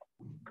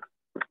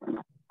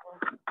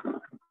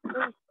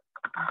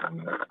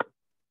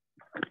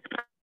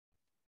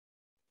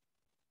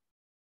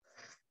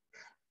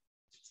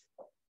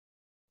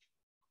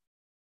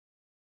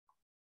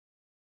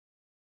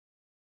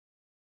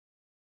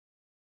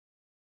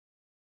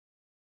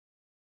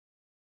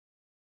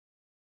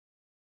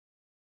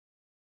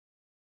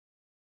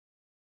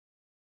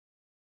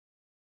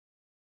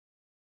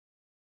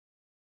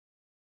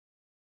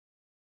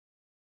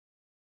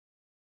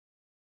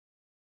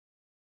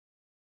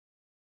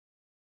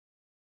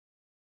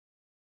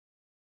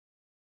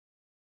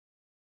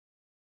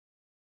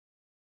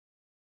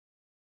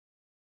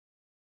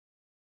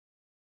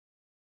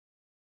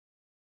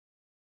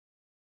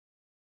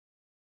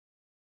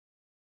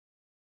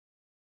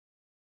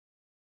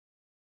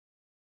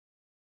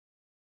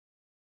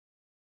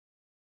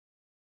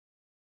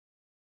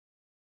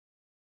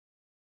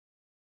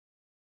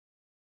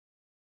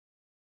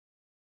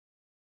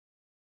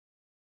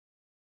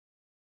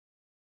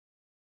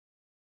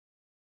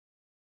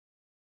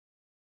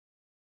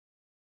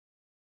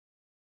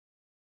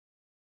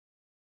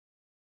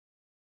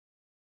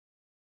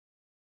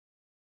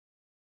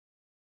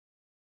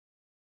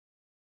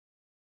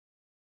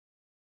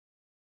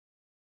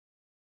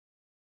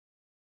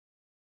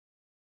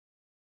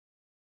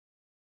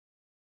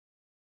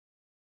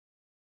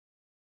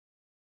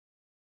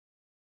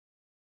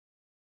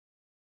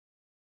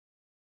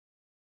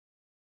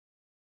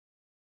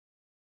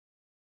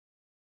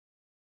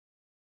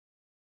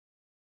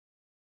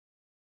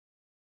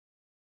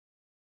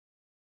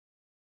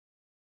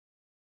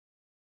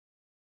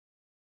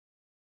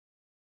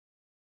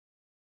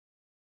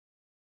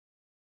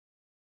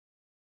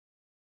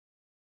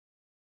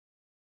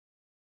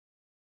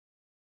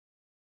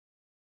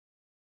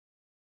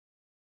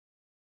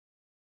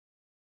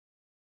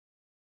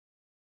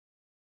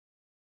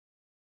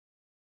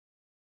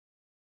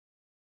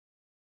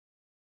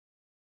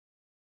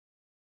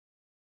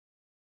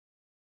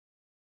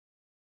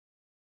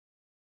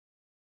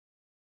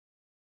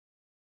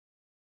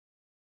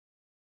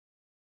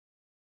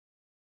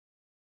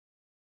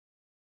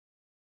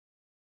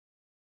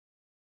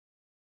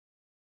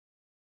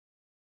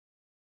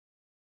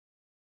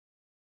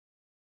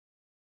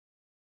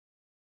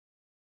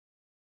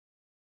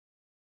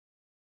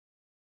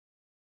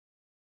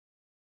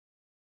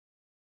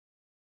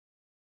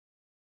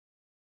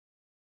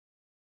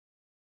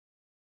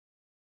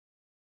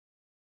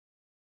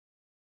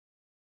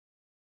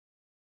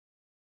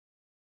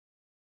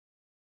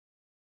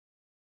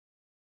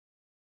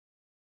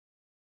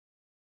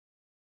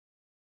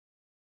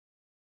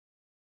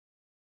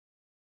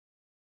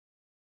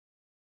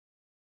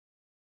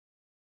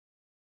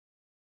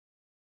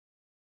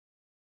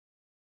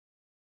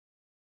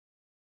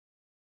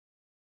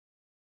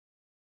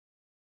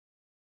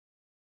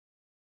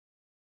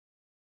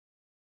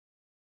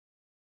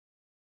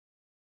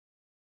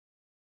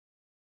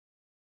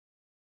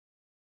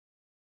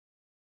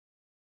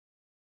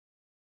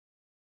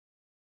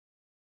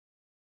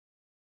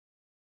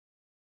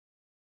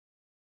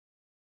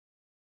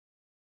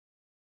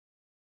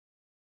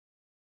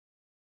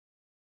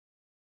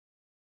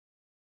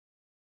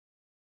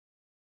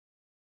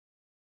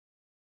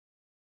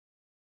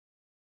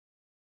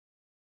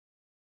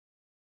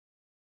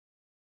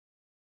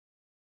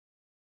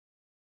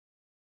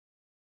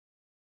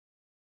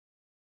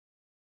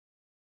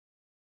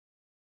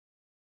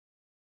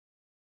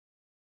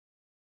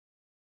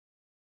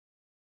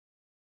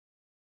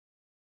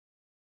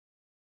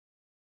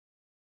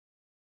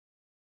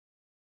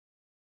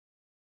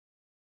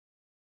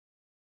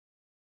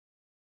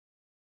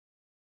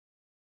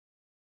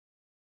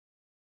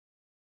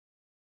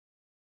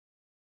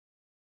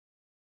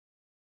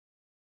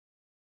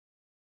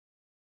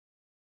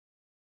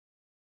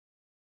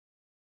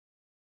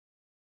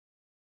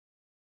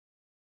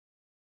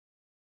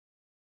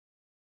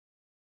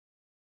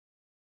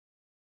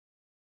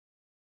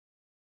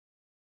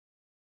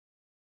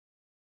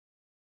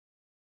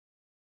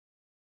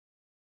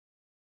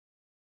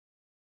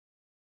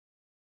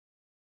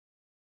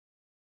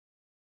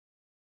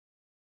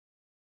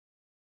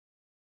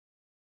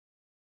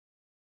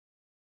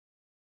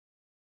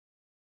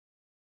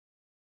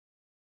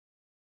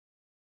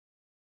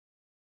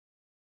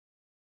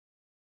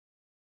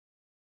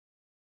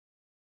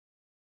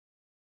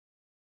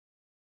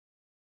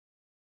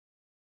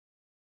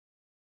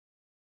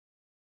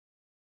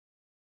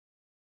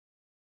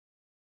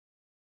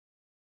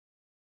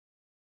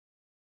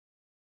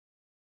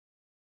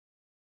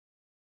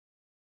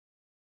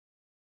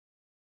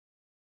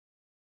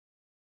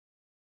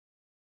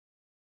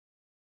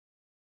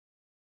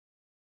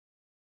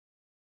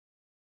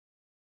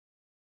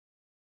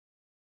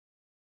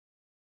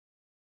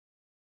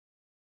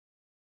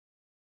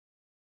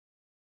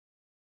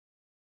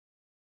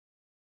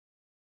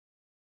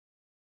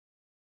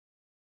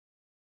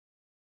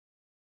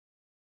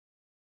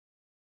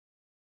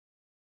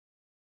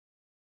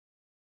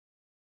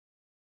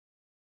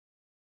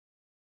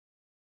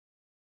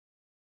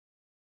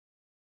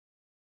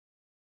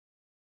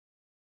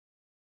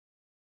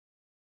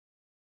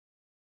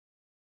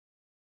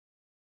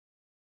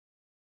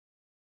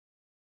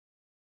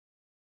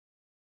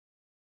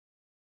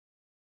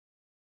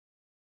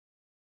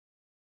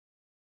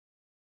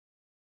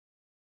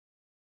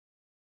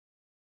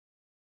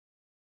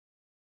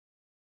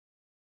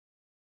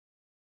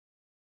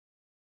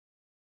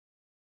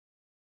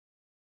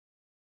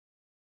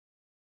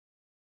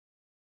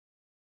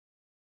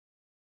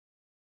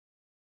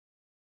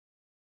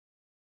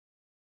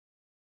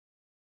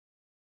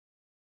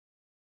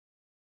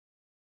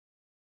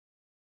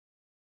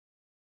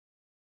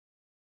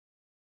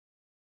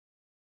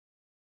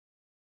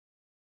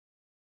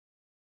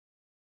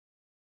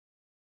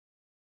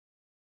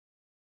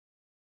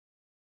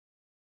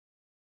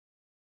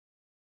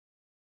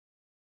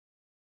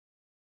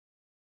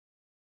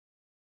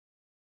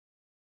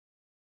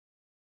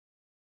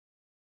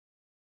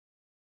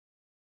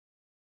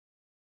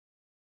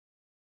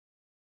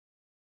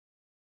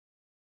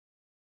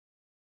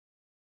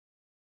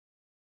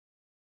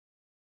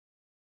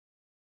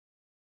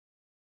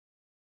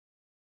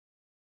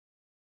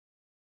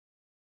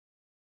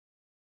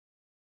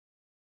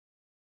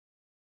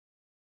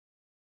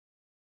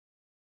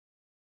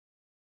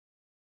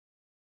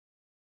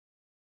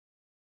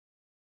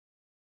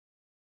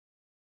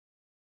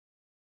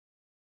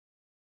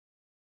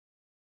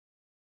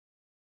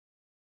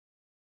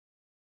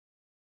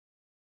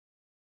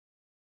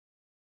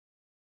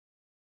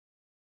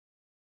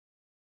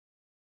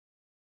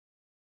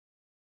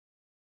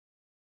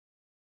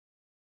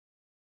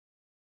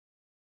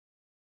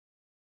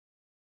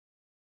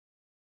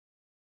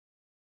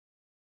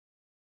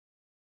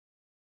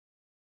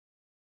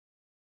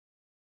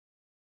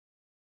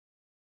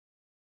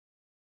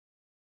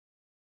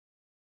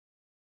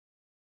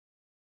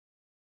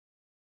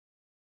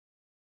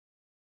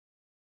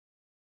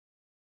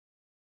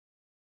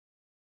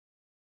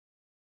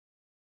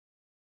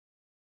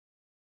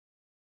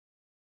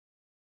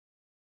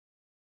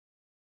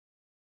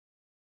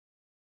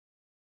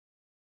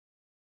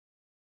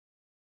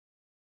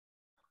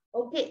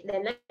 Okay,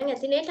 then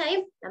ඇතිනේ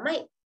time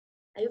ළමයි.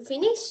 Are you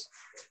finished?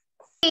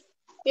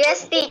 Yes,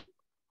 teacher.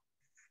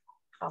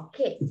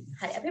 Okay.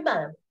 හරි අපි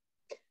බලමු.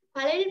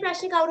 පළවෙනි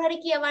ප්‍රශ්නේ කවුරු හරි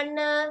කියවන්න.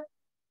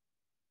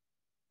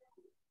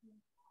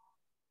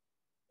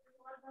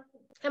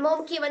 හැමෝම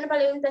කියවන්න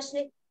පළවෙනි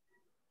ප්‍රශ්නේ.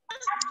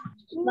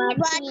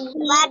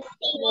 What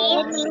is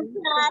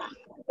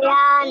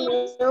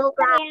new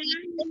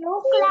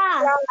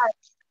class?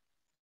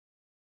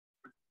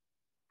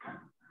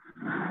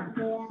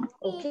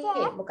 Okay.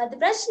 මොකද්ද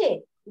ප්‍රශ්නේ?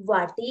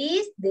 What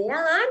is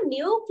their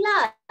new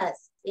class?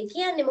 ඒ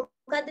කියන්නේ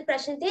මොකද්ද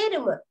ප්‍රශ්නේ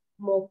තේරුම?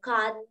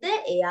 මොකද්ද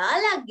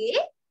එයාලගේ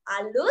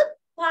අලුත්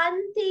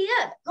පන්තිය?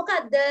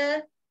 මොකද්ද?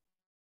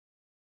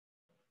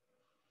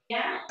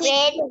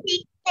 Grade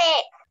 6A.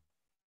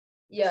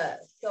 Yeah.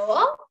 So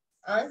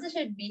answer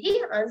should be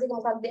answer එක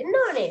මොකක්ද දෙන්න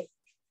ඕනේ?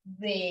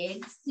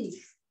 Grade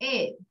 6A.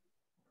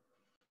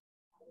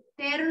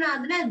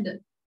 තේරුණාද නැද්ද?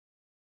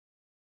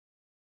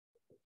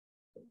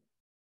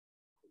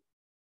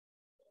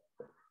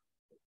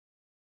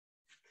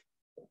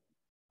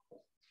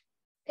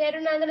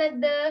 තේරුණාද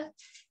නැද්ද?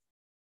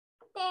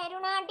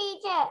 තේරුණා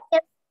teacher.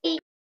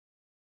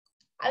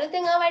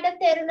 අලුතෙන් ආවයිට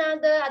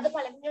තේරුණාද? අද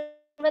පළවෙනි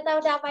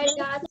වතාවට ආපයිට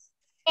ගාත්.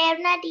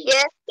 තේරුණා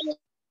teacher.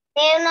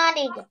 තේරුණා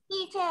teacher.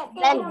 teacher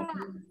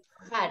තේරුණා.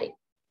 හරි.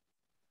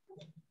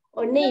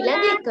 ඔන්න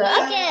ඊළඟ එක.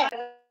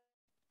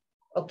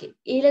 Okay.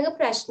 ඊළඟ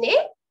ප්‍රශ්නේ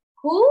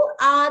who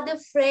are the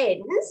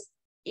friends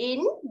in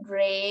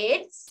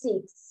grade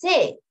 6A?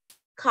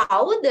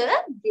 කවුද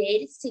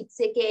grade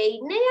 6 එකේ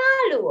ඉන්න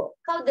යාළුවෝ?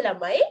 කවුද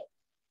ළමයි?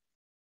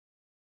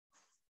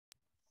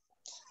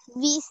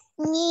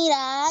 Visni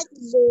Raj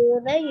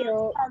Deva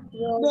Yoga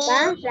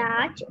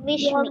Raj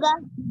Vishnu.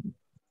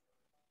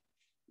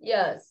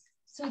 Yes.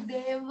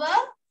 සුදේව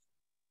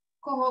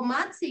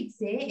කොහොමත්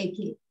 6A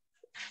එකේ.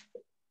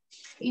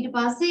 ඊට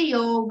පස්සේ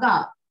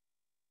යෝගා.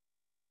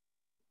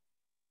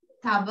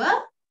 තව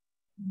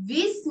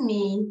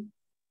විස්මි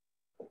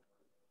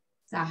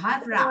සහ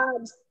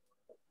රාජ්.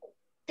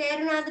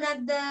 තේරුණාද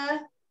නැද්ද?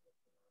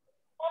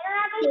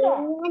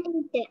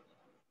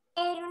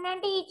 තේරුණා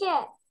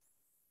teacher.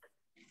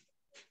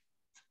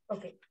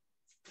 Okay.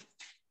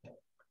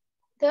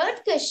 Third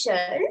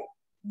question.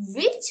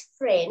 Which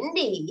friend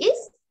is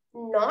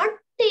not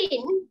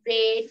in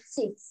grade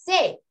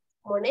 6A?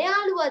 මොන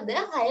යාළුවද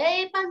 6A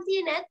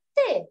පන්තියේ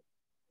නැත්තේ?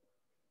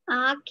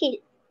 Akil.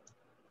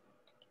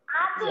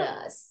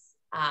 Yes.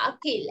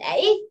 ආකිල්.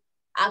 ඇයි?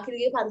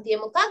 ආකිල්ගේ පන්තිය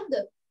මොකක්ද?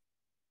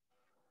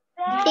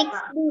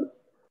 6B.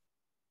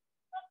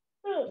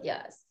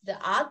 Yes. The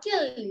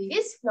Akil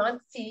is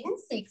not in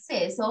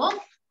 6A. So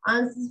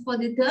answer for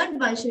the third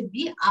one should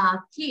be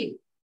Akil.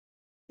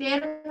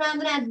 තේරුණාද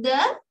නැද්ද?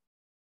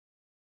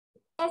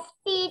 Yes,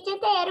 teacher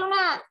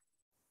තේරුණා.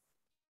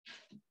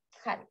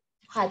 හරි.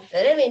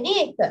 හතරවෙනි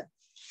එක.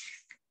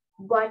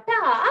 What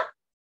are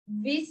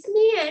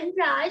Vismi and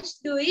Raj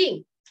doing?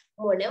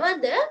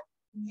 මොනවද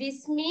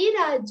විස්මි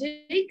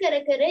රාජුයි කර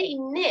කර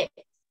ඉන්නේ?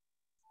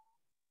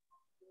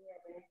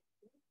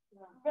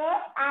 They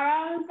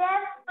arrange the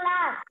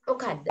class.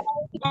 මොකද්ද?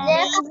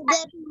 Arrange the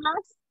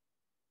class.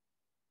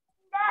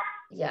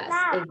 Yes.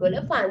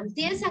 ඒගොල්ලෝ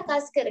පන්තිය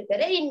සකස් කර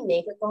කර ඉන්නේ.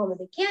 ඒක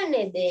කොහොමද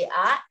කියන්නේ? They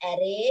are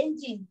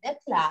arranging the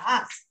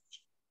class.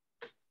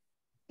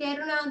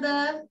 තේරුණාද?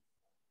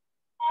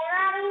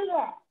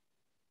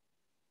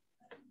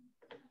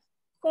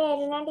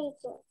 තේරුණා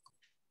teacher.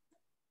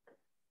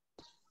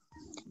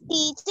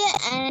 Teacher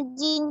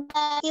arranging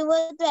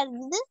කිව්වොත්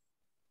වැරදිද?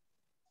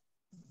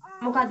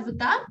 මොකද්ද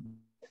පුතා?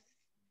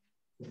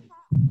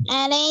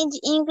 Arrange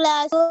in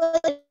class.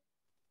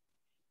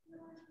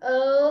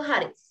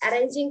 හරි.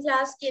 arranging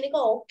class කියන එක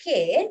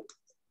okay.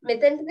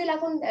 මෙතනදී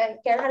ලකුණු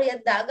කියන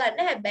හරියට දාගන්න.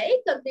 හැබැයි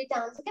complete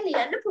answer එක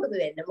ලියන්න පුරුදු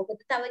වෙන්න.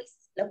 මොකද තව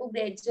ලොකු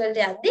grades වලට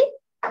යද්දි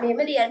මෙහෙම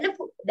ලියන්න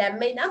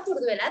දැම්ම ඉඳන්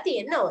පුරුදු වෙලා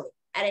තියෙන්න ඕනේ.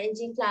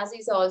 arranging class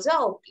is also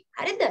okay.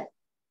 හරිද?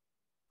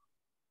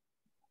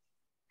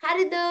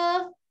 හරිද?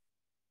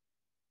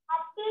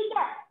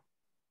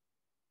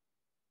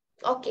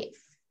 Okay.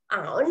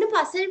 ඔන්න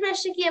පස්වෙනි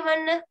ප්‍රශ්න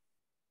කියවන්න.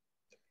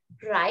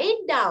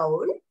 Write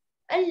down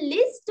a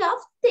list of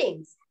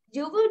things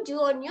you will do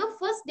on your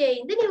first day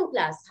in the new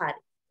class. හරි.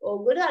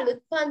 ඕගොල්ලෝ අලුත්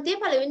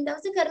පන්තියේ පළවෙනි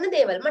දවසේ කරන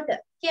දේවල් මට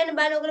කියන්න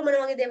බලන්න ඕගොල්ලෝ මොන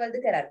වගේ දේවල්ද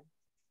කරන්නේ?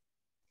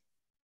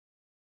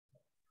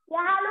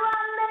 යාළුවා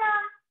හම්බෙනවා.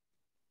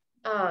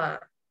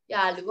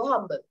 යාළුවෝ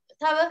හම්බ.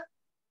 තව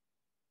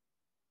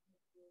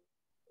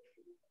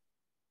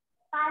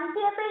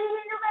පන්තිය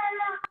පිරිසිදු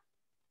කරනවා.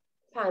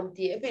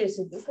 පන්තිය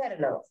පිරිසිදු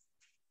කරනවා.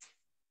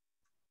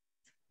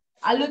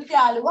 අලුත්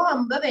යාළුවෝ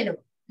හම්බ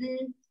වෙනවා.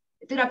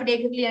 ඒතර අපිට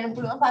ඒක ලියන්න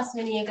පුළුවන්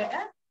පස්වෙනි එකට.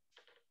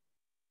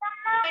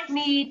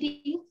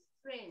 meeting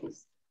friends.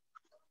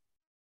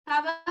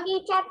 තව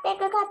ටීචර්ත්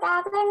එක්ක කතා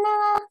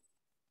කරනවා.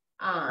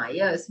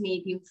 yes,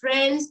 meeting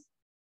friends.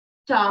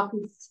 Talk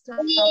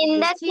in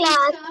the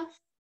class.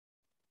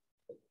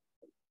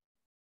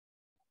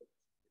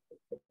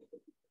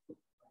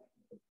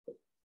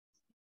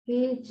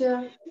 Teacher.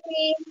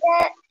 In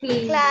the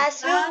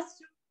classroom.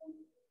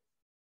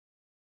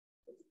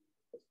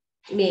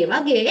 මේ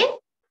වගේ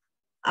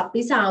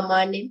අපි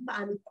සාමාන්‍යයෙන්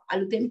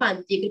අලුතෙන්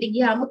පන්තියකට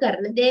ගියාම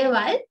කරන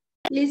දේවල්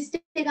ලිස්ට්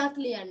එකක්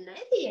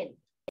ලියන්නයි තියෙන්නේ.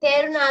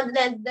 තේරුණාද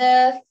නැද්ද?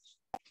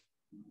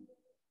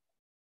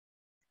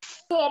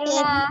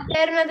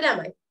 තේරුණාද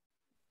ළමයි?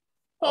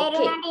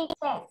 තේරුණා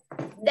ටීචර්.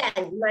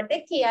 දැන් මට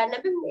කියන්න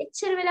අපි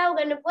මෙච්චර වෙලා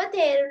උගන්වපුවා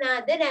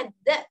තේරුණාද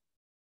නැද්ද?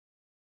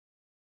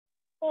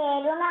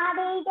 තේරුණා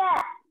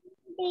ටීචර්.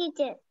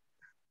 ටීචර්.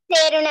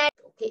 තේරුණා.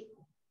 Okay.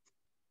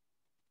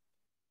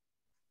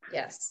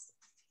 Yes.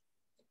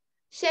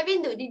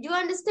 Shavindu, did you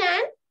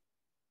understand?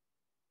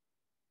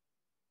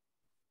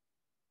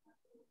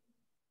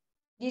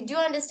 Did you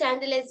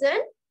understand the lesson?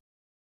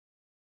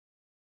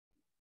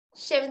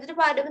 Shavindu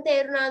පාඩම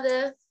තේරුණාද?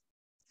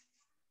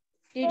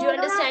 Did you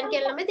understand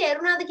කියලා මම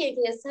තේරුණාද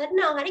කියලා yes sir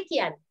no හරි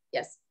කියන්න.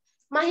 Yes.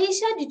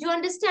 Mahisha, did you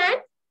understand?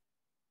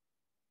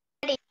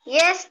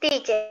 Yes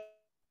teacher.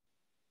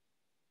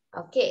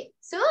 Okay.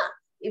 So,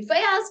 if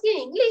I ask you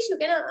in English, you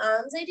can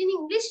answer it in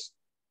English.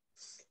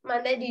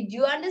 මම did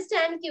you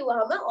understand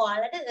කිව්වහම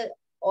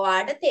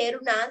ඔයාලට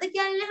තේරුණාද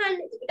කියලා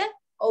අහන්නේ. එතකොට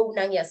ඔව්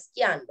නම් yes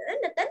කියන්න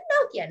නැත්නම් no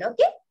කියන්න.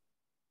 Okay?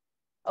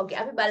 Okay,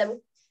 අපි බලමු.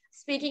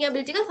 Speaking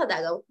ability එක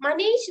හදාගමු.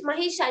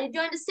 Mahisha, did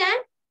you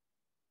understand?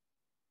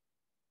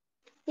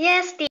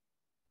 Yes teacher.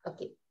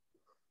 Okay.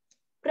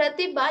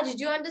 Pratibha, did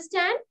you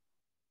understand?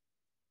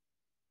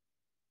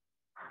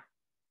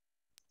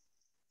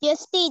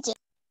 Yes teacher.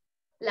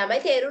 ළමයි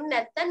තේරුම්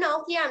නැත්තම් no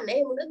කියන්න.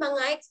 එහෙම වුණොත්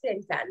මම ආයෙ explain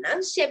කරන්නම්.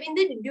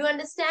 Shavindu, did you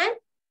understand?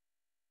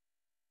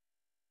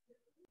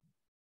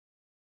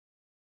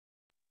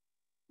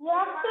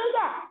 Yes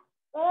teacher.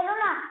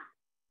 තේරුණා.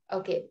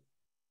 Okay.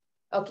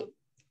 Okay.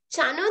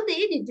 Chanudi,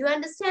 did you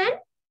understand?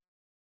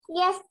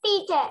 Yes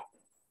teacher.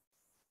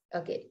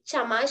 Okay.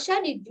 Chamasha,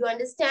 did you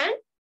understand?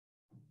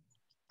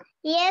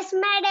 Yes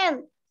madam.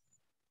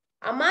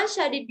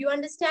 Amasha, did you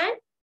understand?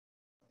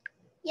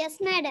 Yes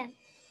madam.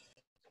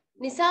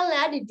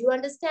 Nisala, did you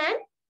understand?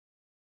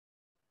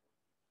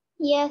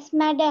 Yes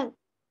madam.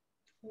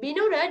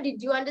 Binura,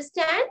 did you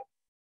understand?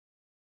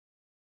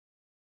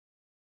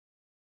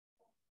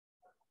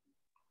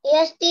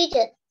 Yes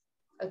teacher.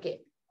 Okay.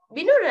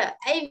 Binura,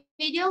 I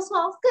videos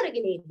off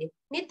කරගෙන ඉන්නේ.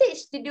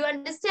 Nitish, did you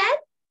understand?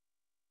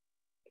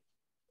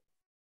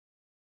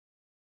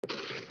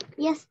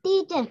 Yes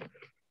teacher.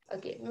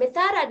 Okay.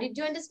 Metara, did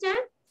you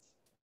understand?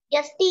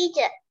 Yes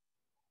teacher.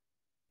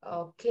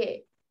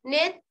 Okay.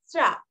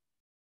 Netra,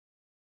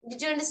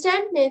 did you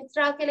understand?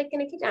 Netra කියලා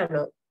කෙනෙක්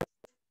හිටනවා.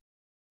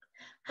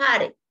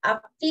 හරි.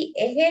 අපි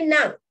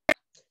එහෙනම්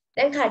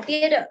දැන්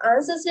කටියට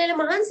answers ලියලා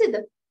මහන්සිද?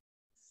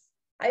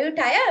 Are you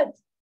tired?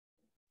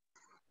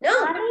 No.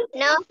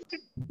 No.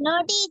 No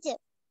teacher.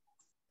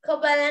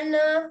 කොබලන්න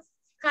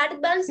කාට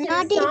බලන්න No,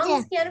 teacher.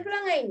 songs කියන්න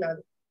පුළුවන් අය ඉන්නවද?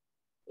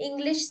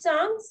 English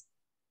songs?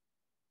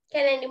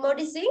 Can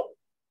anybody sing?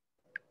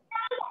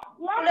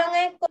 පුළුවන්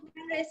අය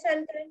කොබලන්න listen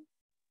කරන්න.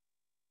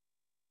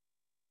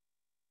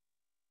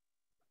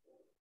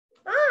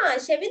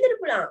 ෂෙවින්දුට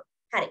පුළුවන්.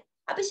 හරි.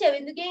 අපි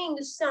ෂෙවින්දුගේ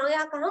English song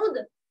එකක් අහමුද?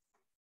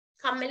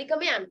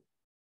 කම්මැලිකම යන්න.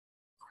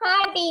 Ha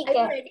Are teacher.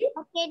 you ready?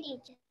 Okay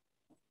teacher.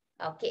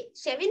 Okay.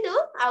 ෂෙවින්දු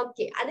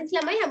okay. අනිත්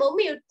ළමයි හැමෝම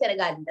mute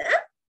කරගන්න.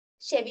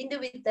 ෂෙවින්දු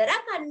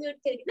විතරක් unmute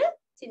කරගෙන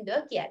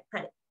සින්දුව කියන්න.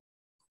 හරි.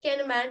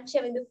 කියන්න බලන්න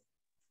ෂෙවින්දු.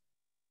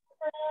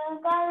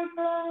 Twinkle,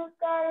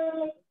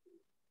 twinkle,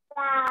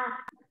 star,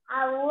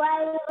 how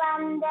I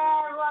wonder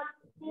what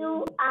you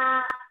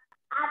are.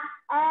 Up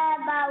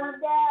above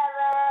the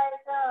world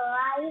so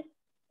high,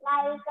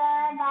 like a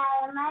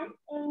diamond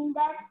in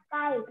the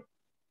sky.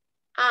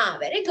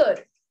 Very good.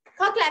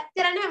 Clap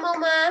කරන්න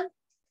හැමෝම.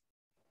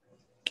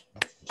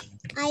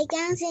 I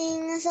can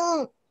sing a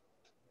song.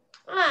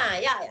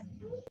 Yeah.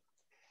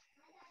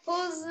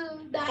 Who's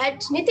that?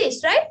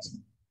 Nitish, right?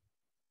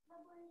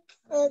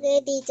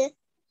 Okay, teacher.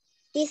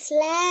 This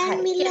land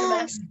Hi,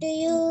 belongs to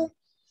you.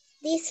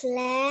 This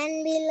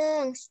land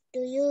belongs to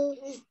you.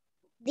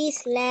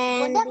 This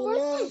land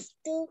belongs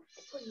to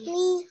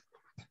me.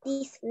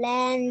 This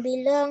land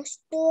belongs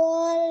to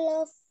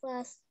all of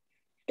us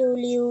to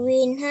live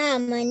in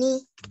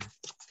harmony.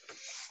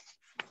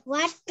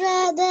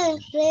 Whatever the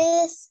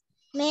race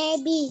may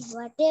be,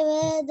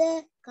 whatever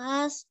the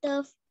caste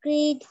of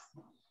creed,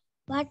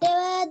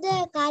 whatever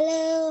the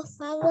color of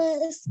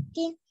our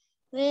skin,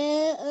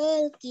 we're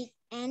all kin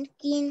and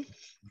kin.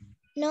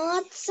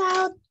 North,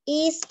 south,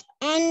 east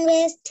and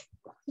west,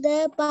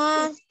 the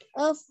path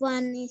of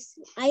one is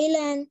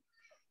island.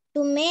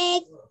 To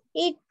make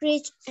it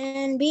rich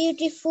and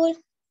beautiful,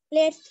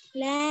 let's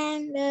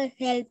lend a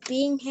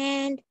helping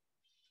hand.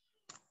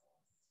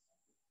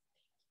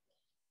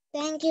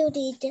 Thank you,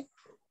 teacher.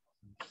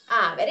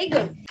 Very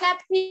good. Clap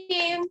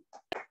him.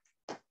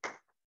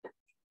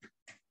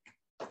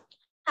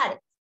 හරි.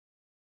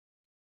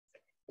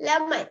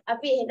 ළමයි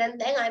අපි එහෙනම්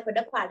දැන් ආයෙ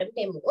පොඩක් පාඩමට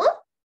එමු.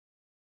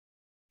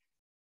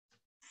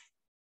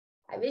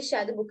 I will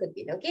share the book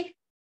again, okay?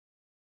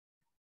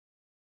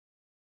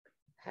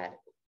 හරි.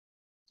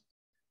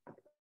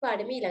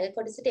 පාඩමේ ඊළඟ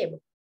කොටසට එමු.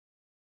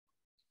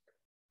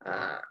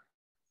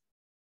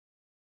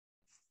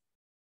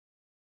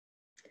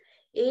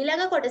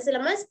 ඊළඟ කොටස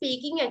ළමයි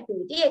speaking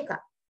activity එක.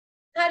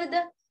 හරිද?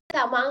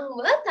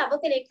 තමන්ව තව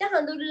කෙනෙක්ට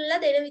හඳුන්වලා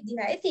දෙන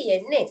විදිහයි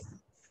තියෙන්නේ.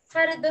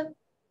 හරිද?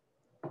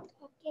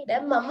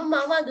 දැන් මම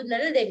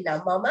හඳුන්වලා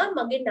දෙන්නම්. මම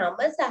මගේ නම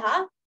සහ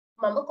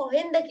මම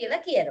කොහෙන්ද කියලා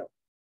කියනවා.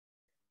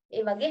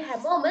 ඒ වගේ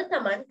හැමෝම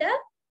තමන්ට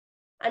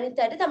අනිත්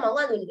අයට තමන්ව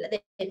හඳුන්වලා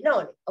දෙන්න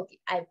ඕනේ. Okay,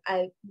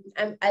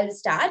 I'll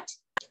start.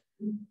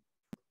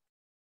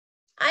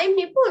 I'm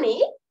Nipuni.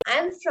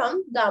 I'm from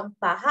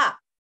Gampaha.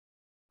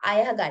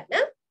 අයහ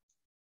ගන්න.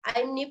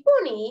 I'm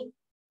Nipuni.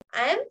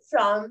 I'm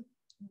from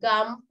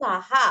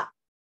Gampaha.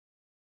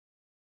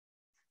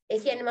 ඒ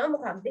කියන්නේ මම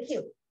මොකක්ද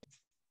කිව්වේ?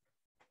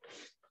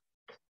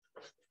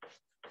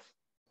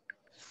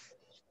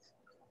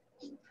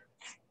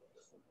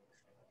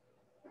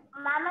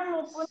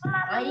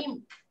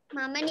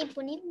 මම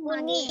නිපුණි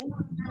මගේ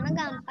මම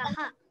ගම්පහ.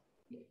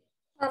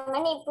 මම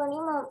නිපුණි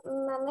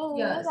මම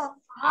ඉන්නේ ගම්පහ.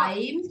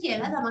 I'm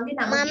කියලා තමන්ගේ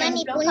නම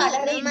කියන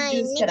කාටද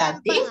ඉන්ට්‍රොඩියුස්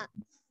කරද්දී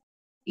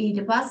ඊට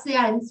පස්සේ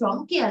I'm from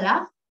කියලා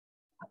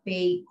අපේ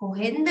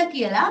කොහෙන්ද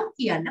කියලා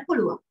කියන්න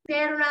පුළුවන්.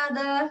 තේරුණාද?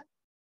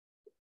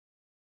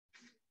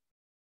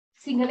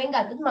 සිංහලෙන්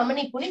ගත්තොත් මම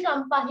නිපුණි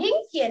ගම්පහෙන්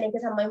කියන එක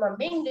තමයි මම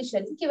මේ ඉංග්‍රීසි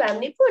වලින් කිව්වේ. I'm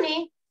නිපුණි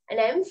and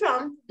I'm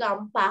from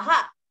Gampaha.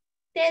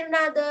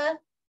 තේරුණාද?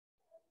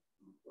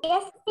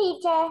 Yes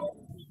teacher.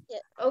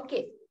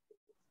 Okay.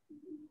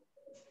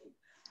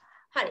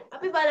 හරි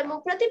අපි බලමු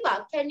ප්‍රතිභා.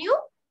 Can you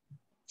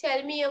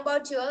tell me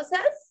about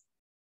yourself?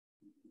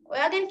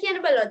 ඔයාගෙන්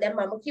කියන්න බලන්න. දැන්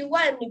මම කිව්වා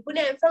I'm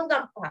නිපුණි I'm from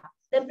Gampaha.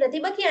 දැන්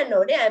ප්‍රතිභා කියන්න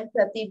ඕනේ I'm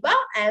ප්‍රතිභා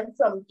I'm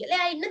from කියලා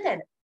එයා ඉන්න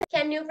තැන.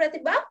 Can you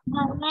ප්‍රතිභා?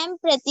 I'm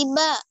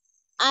Pratibha.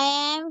 I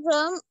am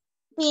from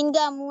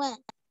Pingamuwa.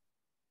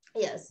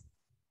 Yes.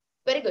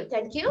 Very good.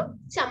 Thank you.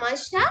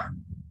 Chamasha.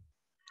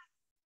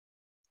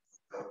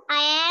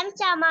 I am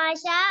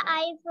Chamasha.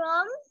 I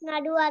from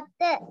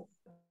Naduwatta.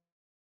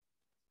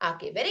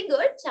 Okay, very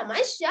good.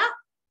 Chamasha.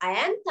 I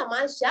am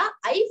Tamasha.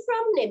 I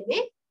from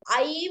නෙමෙයි.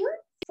 I'm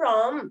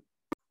from.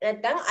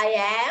 නැත්නම් I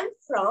am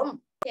from.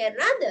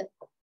 තේරුණාද?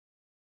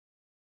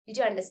 Did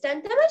you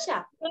understand, Tamasha?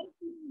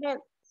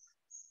 Yes.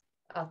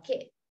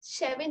 Okay.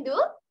 Shavindu.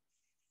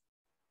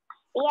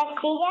 Yes,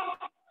 teacher.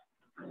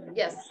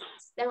 Yes.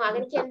 දැන්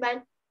ඔයාගෙන කියන්න බලන්න.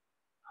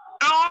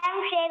 I am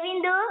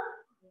Shevindu.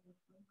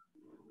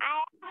 I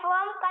am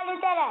from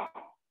Kalutara.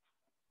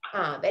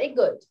 Very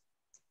good.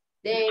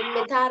 Then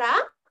Metara.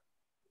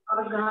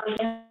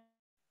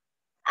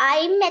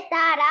 I'm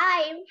Metara.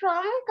 I'm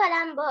from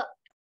Colombo.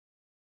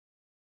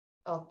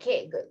 Okay,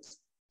 good.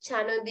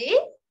 Chanudi.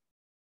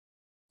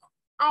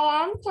 I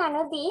am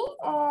Chanudi.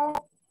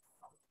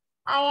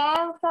 I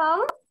am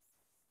from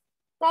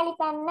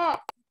Kalipanna.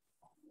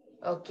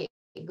 Okay,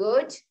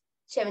 good.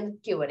 Shavindu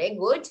කිව්වනේ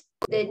good.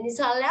 Then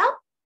Nisala.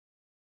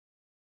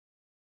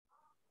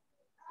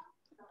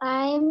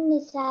 I'm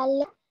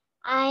Nisala.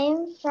 I'm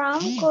from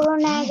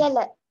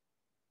Kurunagala.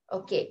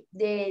 Okay,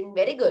 then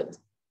very good.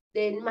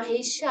 Then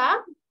Mahisha.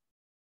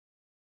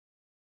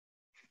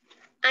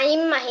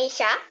 I'm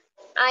Mahisha.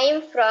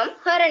 I'm from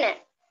Harana.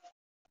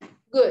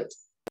 Good.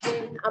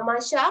 Then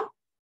Amasha.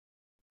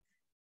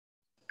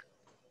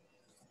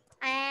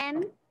 I am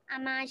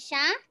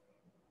Amasha.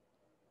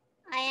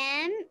 I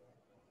am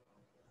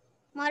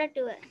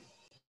Moratua.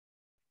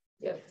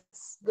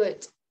 Yes,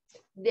 good.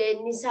 Then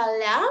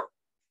Nisala.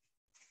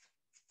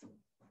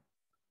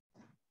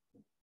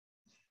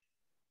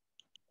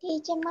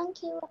 Teacher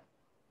Monkey.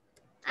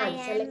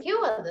 Nisala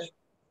කිව්වද?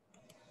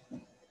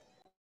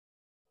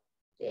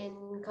 Then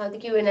කවුද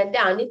කිව්වේ නැද්ද?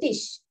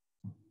 Nitish.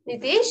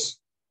 Nitish.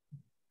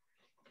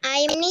 I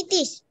am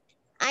Nitish.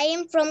 I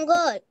am from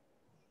God.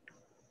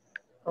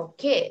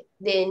 Okay.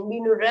 Then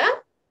Binura.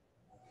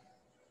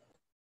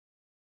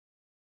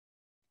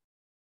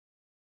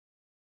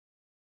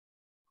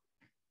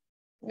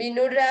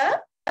 Binura.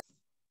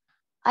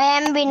 I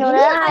am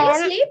Binura. Are you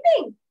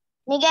sleeping?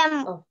 Nigam.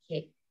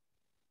 Okay.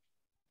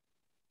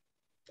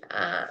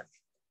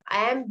 I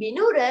am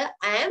Binura.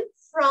 I am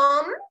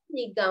from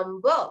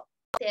Nigambo.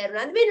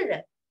 තේරුණාද Binura?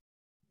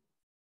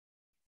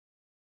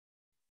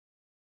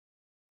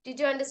 Did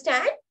you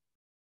understand?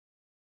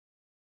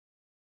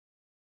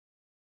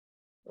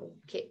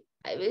 Okay.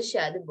 I will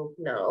share the book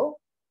now.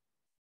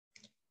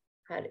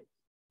 හරි.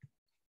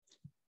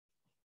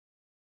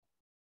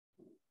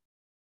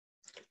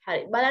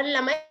 හරි බලන්න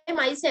ළමයි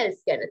myself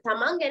ගැන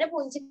තමන් ගැන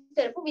පුංචි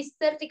කරපු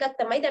විස්තර ටිකක්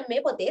තමයි දැන්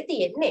මේ පොතේ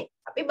තියෙන්නේ.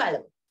 අපි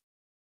බලමු.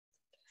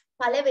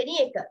 පළවෙනි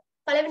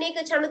එක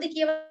චනුද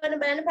කියවන්න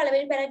බලන්න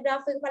පළවෙනි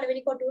පැරග්‍රාෆ් එක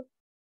පළවෙනි කොටුව.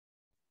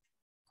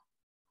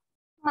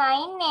 My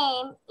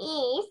name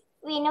is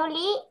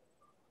Vinuli.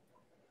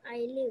 I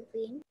live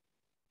in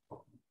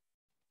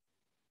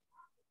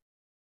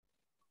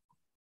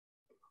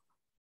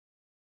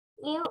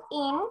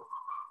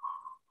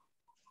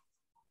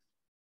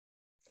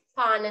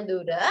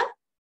Panadura.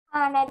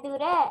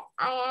 Anadura.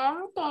 I am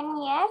 10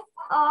 years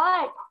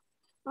old.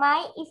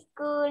 My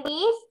school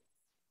is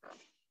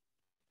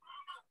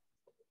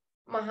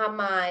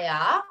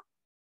Mahamaya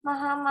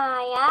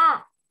Mahamaya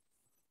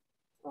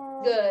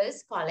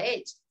Girls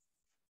College.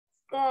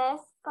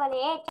 Girls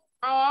College.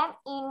 I am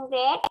in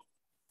grade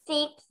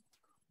 6.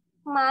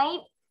 My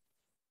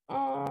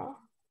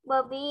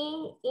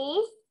Bobby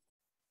is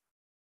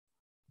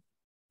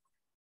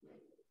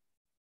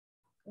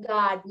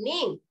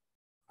gardening.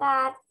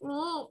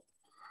 gardening.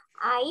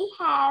 I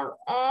have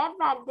a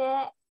brother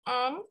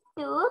and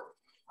 2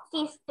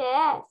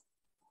 sisters.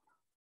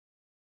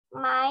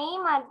 My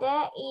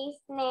mother's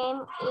name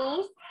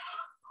is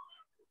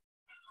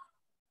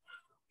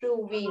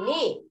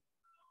Ruvini.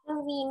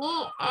 Ruvini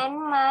and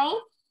my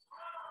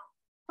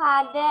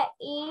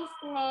father's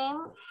name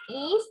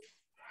is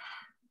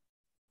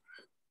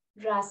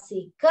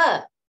Rasika.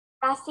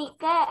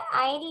 Rasika.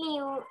 I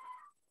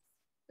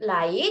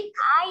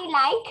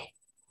like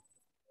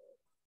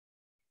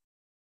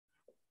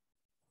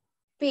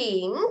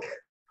pink,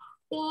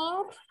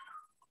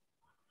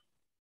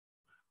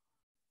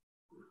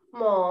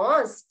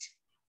 most.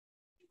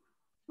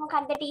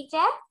 මොකක්ද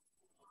teacher?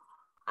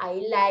 I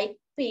like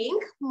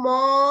pink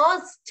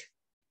most.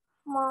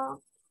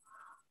 Most.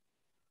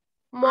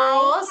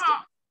 Most.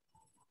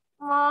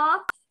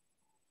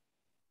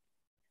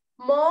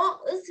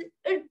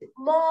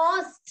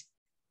 Most.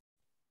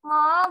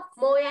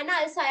 Moyana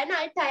Sayana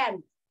Tayan.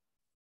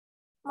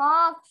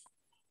 Most.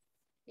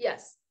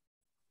 Yes.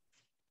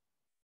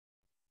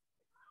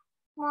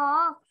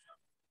 Most.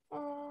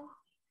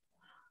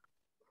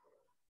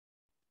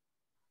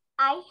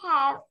 I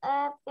have a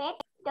pet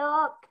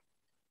dog.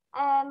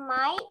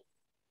 My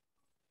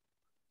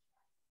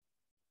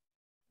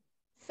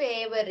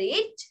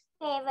Favorite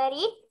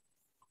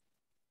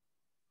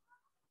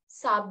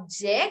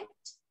subject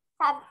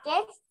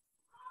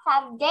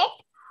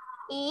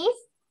is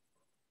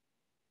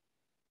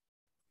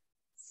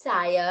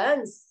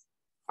science.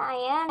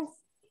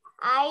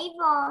 I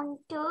want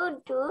to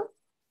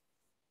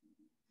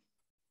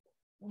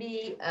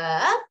Be a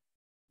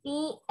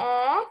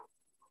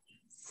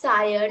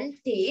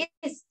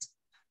scientist.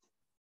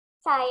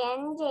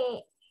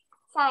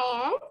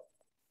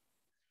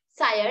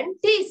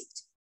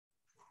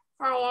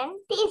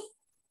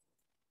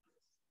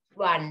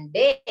 One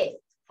day.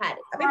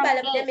 Hari. Abi One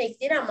බලමු day. මේක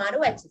තියෙන අමාරු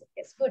වචන.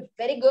 Yes, good.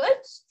 Very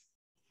good.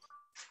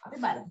 අපි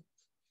බලමු.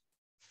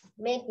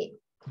 මේකේ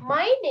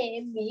My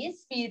name is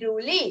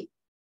Viruli.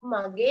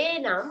 මගේ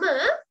නම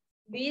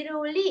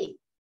Viruli.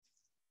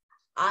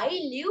 I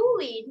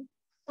live in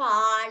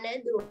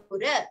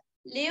Panadura.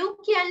 Live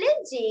කියන්නේ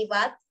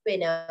ජීවත්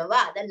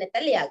වෙනවා. දැන්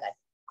නැත්නම් ලියා ගන්න.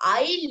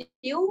 I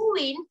live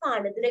in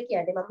පානදුර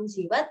කියන්නේ මම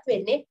ජීවත්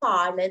වෙන්නේ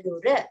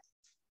Panadura.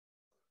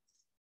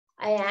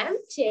 I am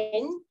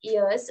 10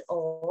 years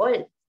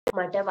old.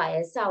 මට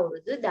වයස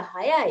අවුරුදු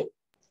 10යි.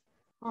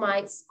 My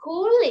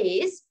school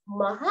is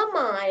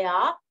Mahamaya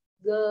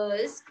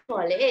Girls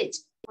College.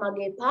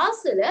 මගේ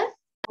පාසල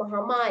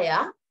Mahamaya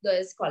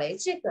Girls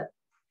College එක.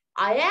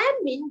 I am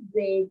in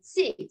grade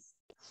 6.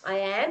 I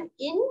am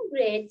in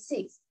grade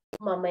 6.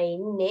 මම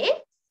ඉන්නේ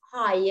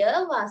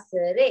 6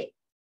 වසරේ.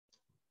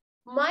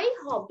 My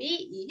hobby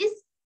is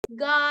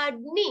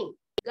gardening.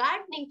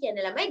 Gardening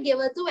කියන්නේ ළමයි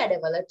ගෙවතු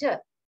වැඩවලට.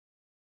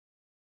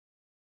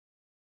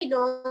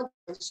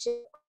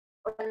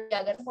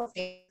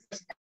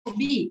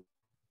 Hobby.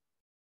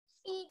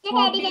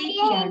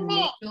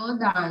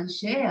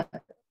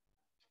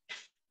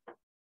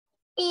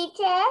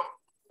 Teacher,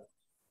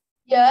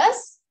 Yes.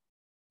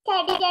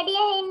 කැඩි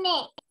ඇහෙන්නේ.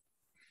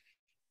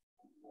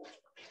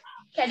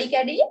 කැඩි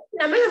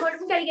ළමයි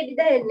හැමෝටම කැඩි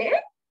දැනෙන්නේ.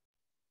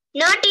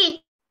 No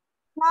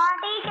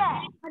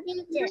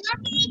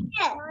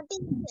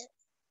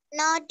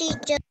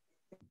teacher.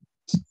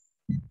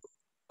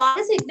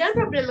 Signal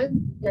problem.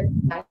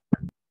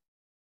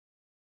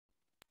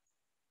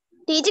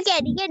 Teacher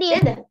කැඩි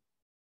නේද?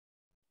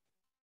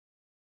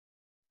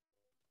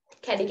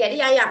 කැඩි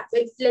yeah.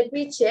 Wait, let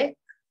me check.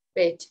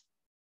 Wait.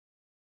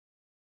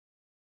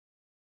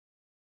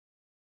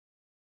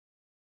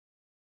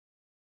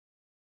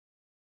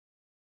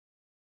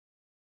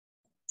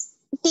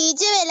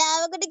 teacher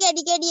වෙලාවකට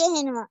කැඩි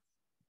ඇහෙනවා.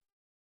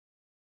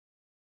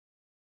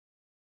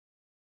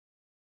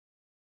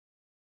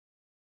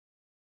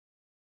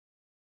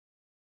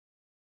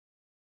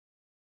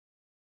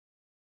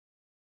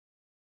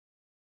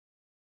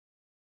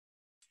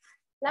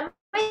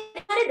 ළමයි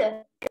හරිද?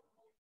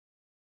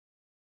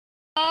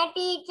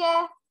 teacher.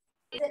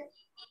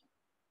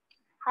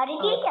 හරි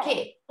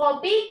Okay.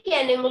 Hobby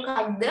කියන්නේ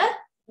මොකක්ද?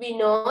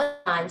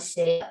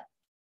 විනෝදාංශය.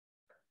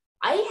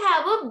 I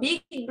have a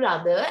big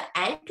brother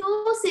and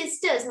 2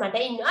 sisters. මට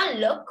ඉන්නවා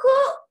ලොකු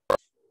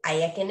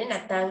අයියා කෙනෙක්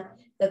නැත්නම්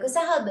ලොකු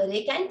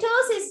සහෝදරයෙක් and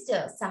 2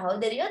 sisters.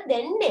 සහෝදරියෝ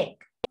දෙන්නෙක්.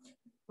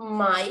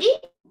 My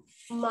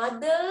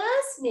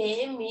mother's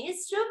name is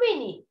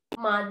Rubini.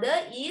 Mother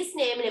is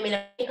name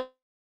නෙමෙයි.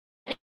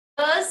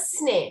 First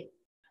name.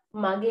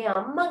 මගේ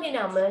අම්මගේ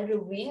නම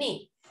Ruwini.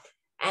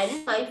 And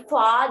my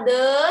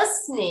father's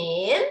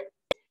name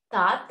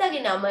තාත්තගේ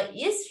නම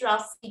is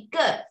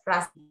Rasika.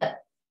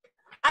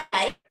 I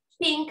like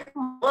pink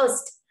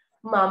most.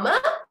 Mama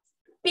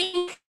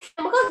pink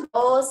මොකක්ද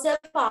රෝස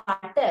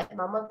පාට.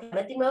 මම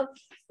කැමතිම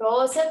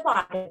රෝස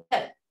පාටට.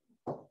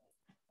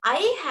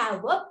 I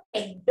have a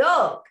pet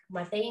dog.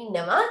 මට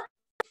ඉන්නවා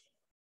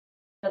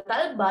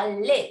කකල්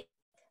බල්ලෙක්.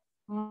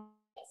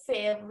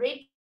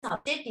 Favorite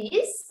subject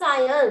is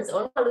science.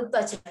 On අලුත්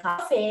වචන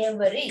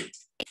favorite.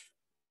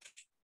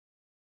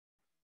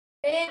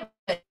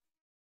 Favorite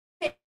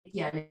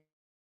කියන්නේ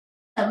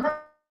තමයි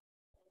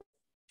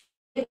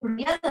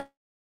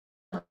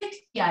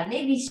කියන්නේ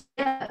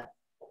විෂය.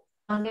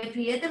 මගේ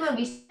ප්‍රියතම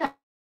විෂය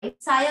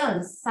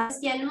science. science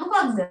කියන්නේ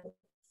මොකක්ද?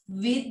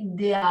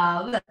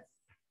 විද්‍යාව.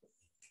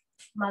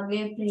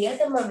 මගේ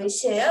ප්‍රියතම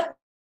විෂය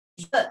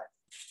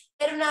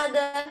තේරුණාද?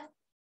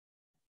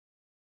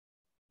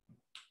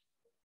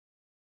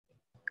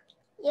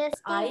 Yes,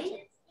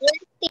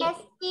 Yes,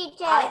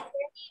 teacher.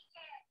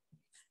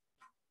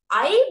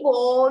 I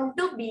want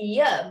to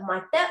be a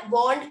මට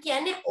want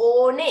කියන්නේ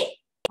ඕනේ.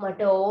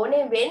 මට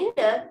ඕනේ වෙන්න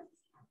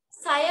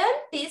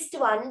scientist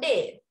one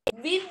day.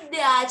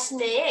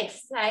 විද්‍යාඥයෙක්.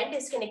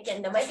 scientist කෙනෙක්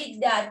කියන්නේ තමයි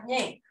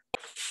විද්‍යාඥයෙක්.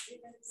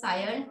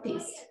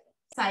 scientist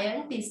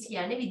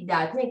කියන්නේ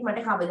විද්‍යාඥයෙක්. මට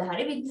කවදා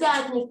හරි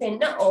විද්‍යාඥයෙක්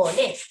වෙන්න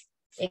ඕනේ.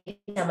 ඒක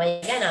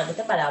තමයි අනාගත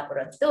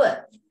බලාපොරොත්තුව.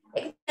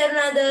 ඒක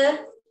තේරුණාද?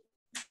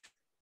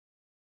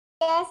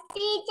 Yes,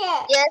 teacher.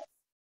 Yes.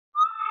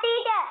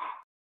 Teacher.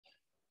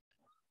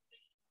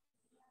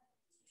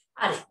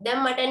 හරි. දැන්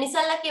මට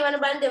නිසල්ලා කියවන්න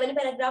බලන්න දෙවෙනි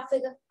පැරග්‍රාෆ්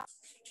එක.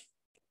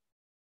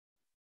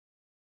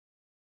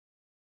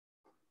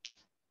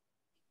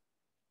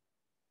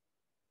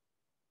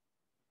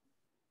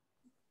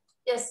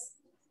 Yes.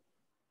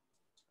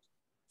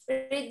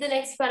 Read the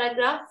next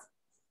paragraph.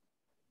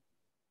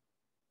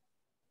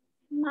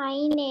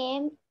 My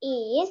name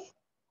is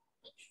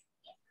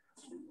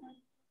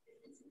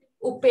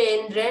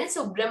Upendran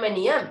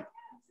Subramaniam.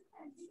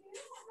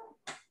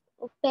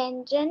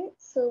 Upendran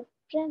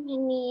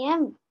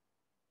Subramaniam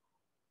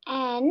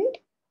and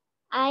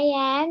I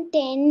am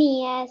 10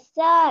 years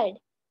old.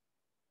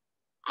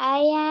 I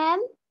am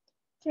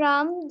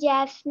from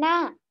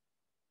Jaffna.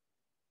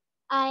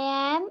 I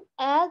am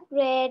a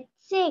grade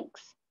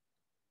 6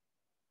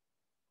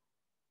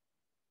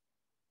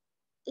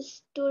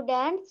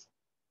 student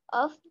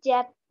of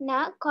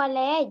Jaffna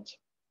College.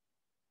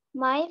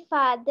 My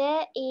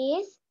father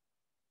is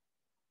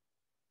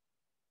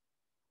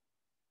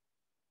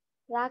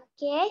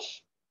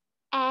Rakesh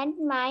and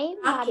my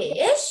mother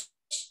is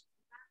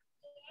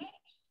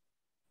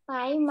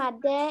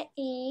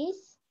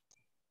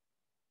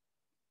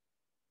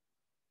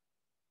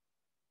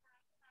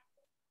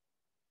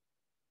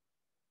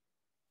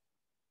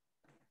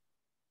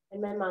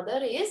And my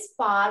mother is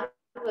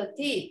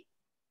Parvati.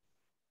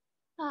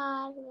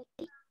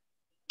 Parvati.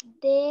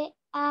 They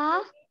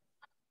are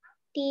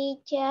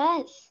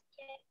teachers.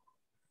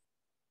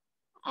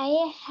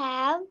 I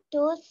have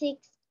 2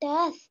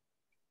 sisters.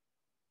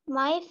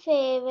 My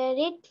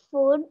favorite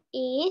food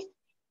is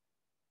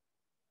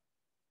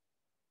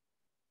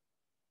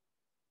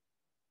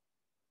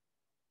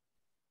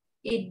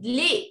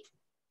Idli.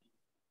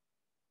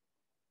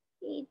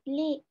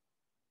 idli.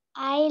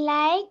 I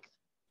like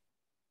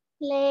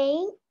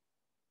playing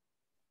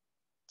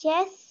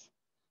chess.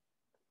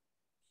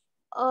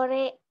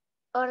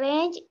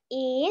 Orange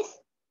is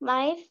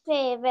my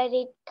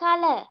favorite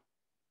color.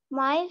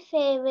 My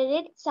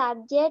favorite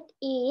subject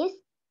is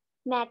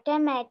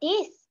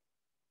mathematics.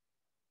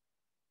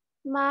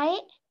 My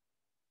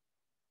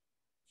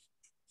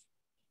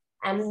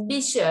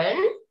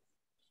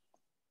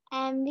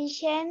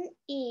Ambition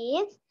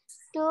is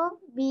to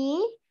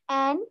be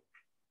an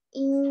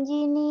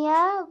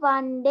engineer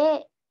one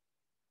day.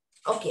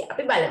 Okay,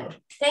 අපි බලමු.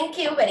 Thank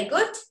you, very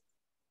good.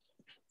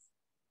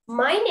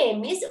 My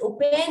name is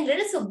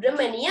Upendran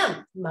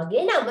Subramaniam.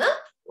 මගේ නම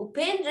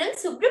Upendran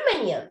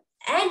Subramaniam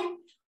and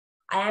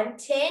I am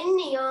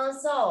 10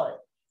 years old.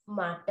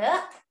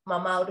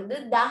 මම අවුරුදු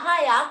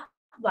 10ක්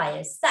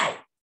වයසයි.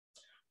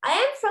 I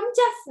am from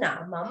Jaffna.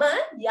 මම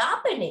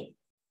යාපනයේ.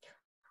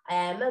 I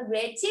am a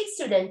grade 6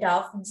 student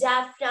of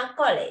Jaffna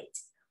College.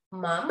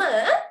 මම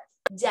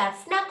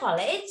Jaffna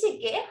College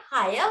එකේ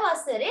 6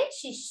 වසරේ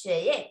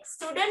ශිෂ්‍යයෙක්.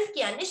 Student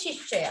කියන්නේ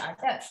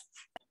ශිෂ්‍යයාට.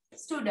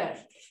 Student.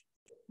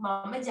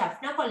 මම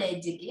Jaffna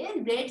College එකේ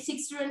grade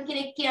 6 student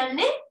කෙනෙක්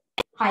කියන්නේ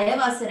 6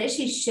 වසරේ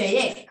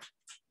ශිෂ්‍යයෙක්.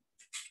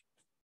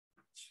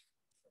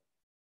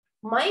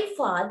 My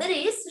father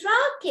is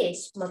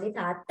Rakesh. මගේ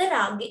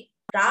තාත්තා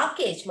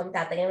Rakesh. මගේ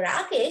තාත්තගේ නම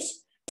Rakesh.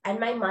 And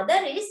my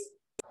mother is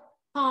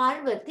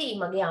Parvati.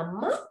 මගේ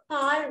අම්මා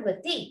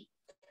Parvati.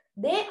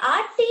 They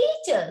are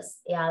teachers.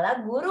 එයාලා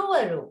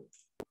ගුරුවරු.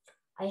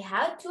 I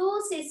have 2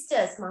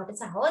 sisters. මට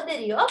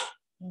සහෝදරියෝ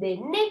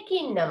දෙන්නෙක්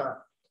ඉන්නවා.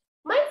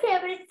 My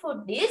favorite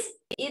food is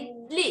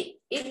idli.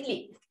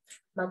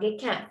 මගේ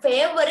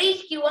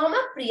favorite කිව්වම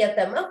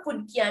ප්‍රියතම food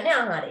කියන්නේ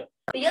ආහාරය.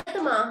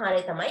 ප්‍රියතම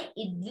ආහාරය තමයි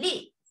idli.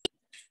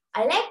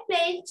 I like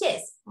playing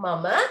chess.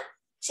 මම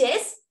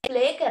chess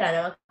play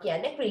කරනවා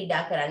කියන්නේ ක්‍රීඩා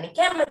කරන්න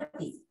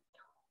කැමතියි.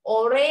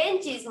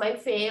 Orange is my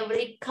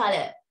favorite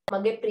color.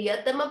 මගේ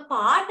ප්‍රියතම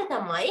පාට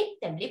තමයි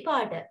තැඹිලි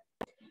පාට.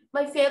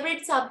 My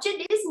favorite subject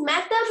is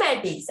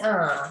mathematics.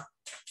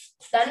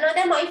 දන්නවද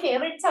my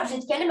favorite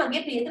subject කියන්නේ මගේ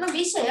ප්‍රියතම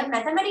විෂය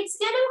mathematics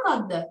කියන්නේ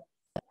මොකක්ද?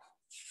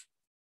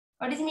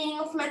 What is the meaning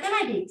of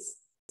mathematics?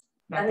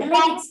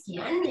 Mathematics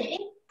කියන්නේ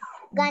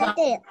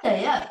ගණිතය.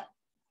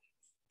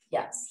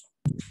 Yes.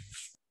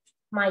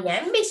 my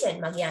ambition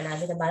මගේ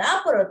අනාගත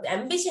බලාපොරොත්තු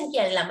ambition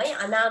කියන්නේ ළමයි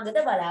අනාගත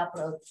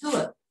බලාපොරොත්තුව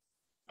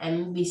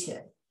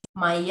ambition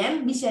my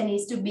ambition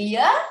is to be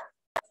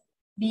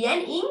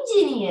an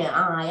engineer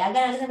යාගේ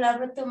අනාගත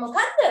බලාපොරොත්තුව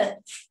මොකක්ද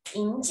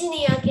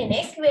engineer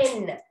කෙනෙක්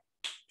වෙන්න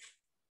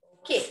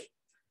okay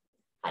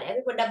හරි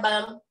අපි පොඩ්ඩක්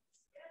බලමු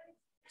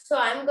so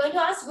I'm going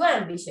to ask your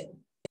ambition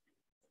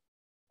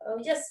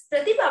just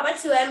Pratibha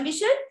what's your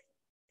ambition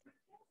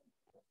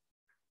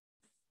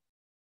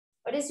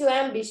what is your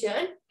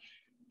ambition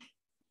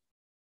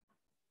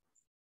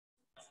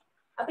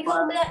අපි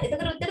කොහොමද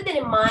එතකොට උත්තර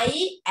දෙන්නේ my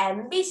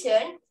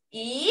ambition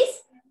is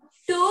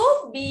to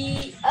be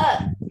a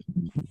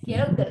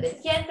කියලා උත්තර දෙන්න.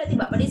 කියන්නේ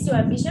ප්‍රතිභා what is your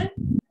ambition?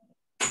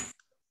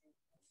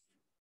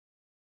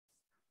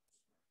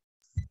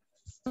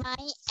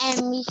 My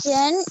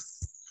ambition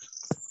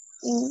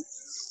is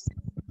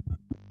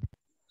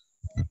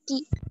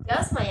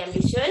Yes, my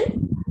ambition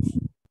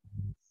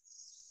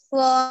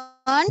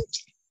want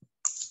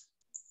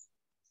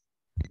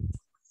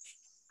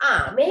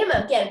මෙහෙම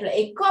කියන්න පුළුවන්.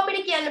 එක්ක අපිට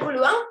කියන්න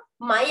පුළුවන්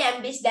my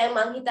ambition දැන්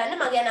මං හිතන්නේ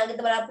මගේ අනාගත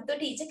බලාපොරොත්තුව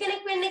ටීචර්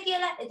කෙනෙක් වෙන්න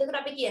කියලා. එතකොට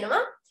අපි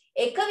කියනවා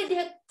එක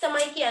විදිහක්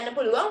තමයි කියන්න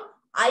පුළුවන්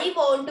I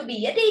want to be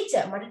a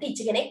teacher. මට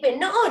ටීචර් කෙනෙක්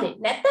වෙන්න ඕනේ.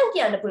 නැත්තම්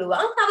කියන්න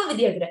පුළුවන් තව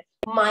විදිහකට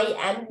my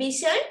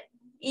ambition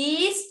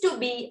is to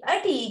be a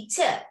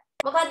teacher.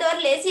 මොකද්ද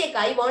ඔයාලා ලේසි එක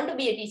I want to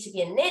be a teacher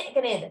කියන්නේ ඒක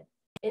නේද?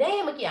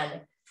 එහෙම කියන්න.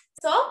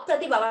 So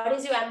Pratibha what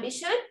is your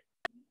ambition?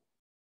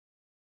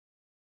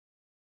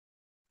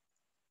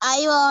 I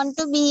want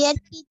to be a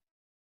teacher.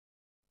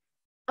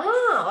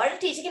 ඔයාලා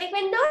ටීචර් කෙනෙක්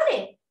වෙන්න ඕනේ.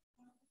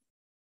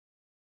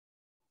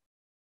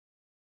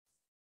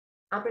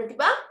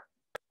 Pratibha?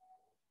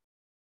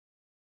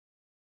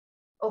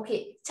 Okay.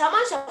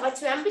 Tamasha,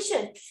 what's your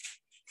ambition?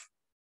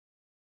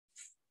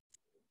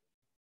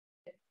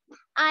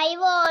 I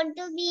want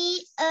to be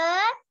a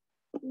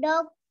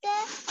doctor.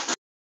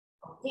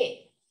 Okay.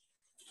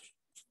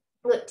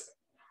 Good.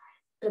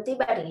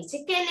 Pratibha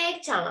teacher කෙනෙක්,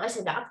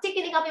 Tamasha doctor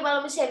කෙනෙක් අපි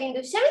බලමු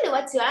Shevindu. Shevindu,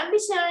 what's your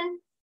ambition?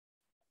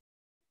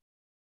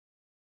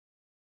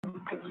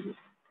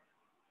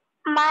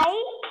 My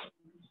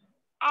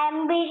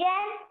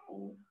ambition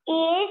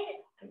is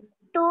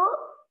to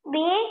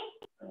be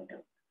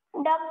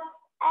a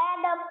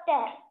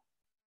doctor.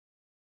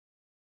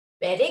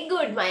 Very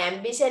good. My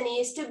ambition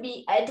is to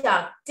be a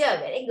doctor.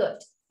 Very good.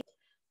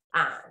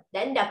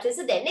 Then doctors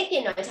දෙන්නෙක්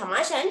ඉන්නවා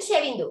Tamasha and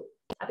Shevindu.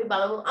 අපි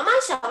බලමු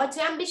Amasha, what's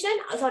your ambition?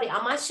 Sorry,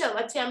 Amasha,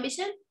 what's your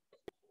ambition?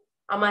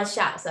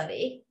 Amasha,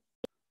 sorry.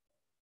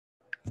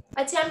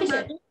 What's your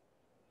ambition?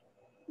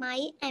 My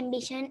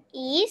ambition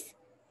is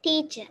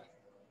teacher.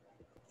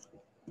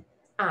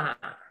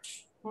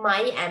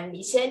 My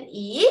ambition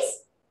is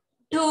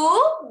to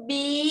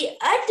be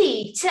a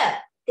teacher.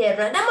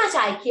 තේරුණාද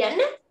Amasha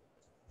කියන්නේ?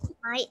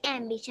 My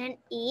ambition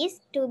is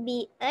to be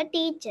a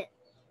teacher.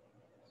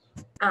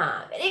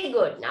 Very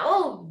good.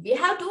 Now we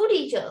have two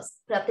teachers,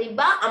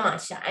 Pratibha,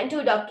 Amasha, and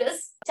two doctors,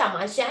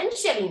 Tamasha and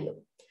Shevindu.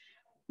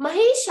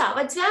 Mahisha,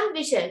 what's your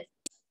ambition?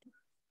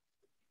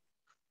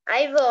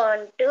 I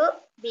want to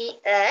be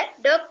a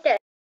doctor.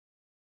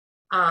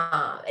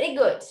 Very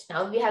good.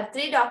 Now we have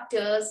three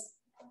doctors.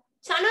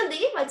 Chanadi,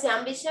 what's your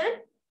ambition?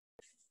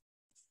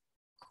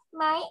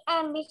 My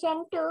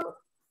ambition to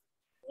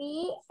be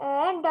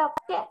a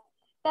doctor.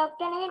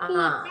 Doctor and a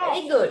teacher.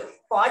 Very good.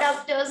 Four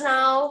doctors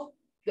now.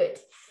 Good.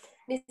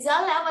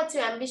 Nizala, what's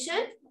your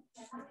ambition?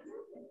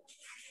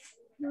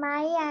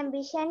 My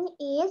ambition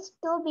is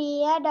to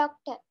be a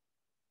doctor.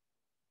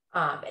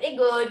 Very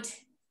good.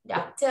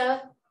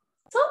 Doctor.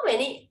 So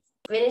many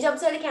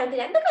jobs are can the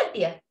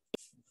Katia.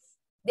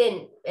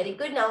 Then very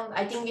good. Now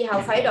I think we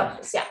have five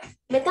doctors. Yeah.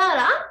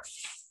 Metara,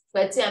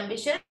 what's your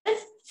ambition?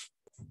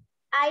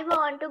 I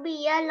want to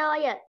be a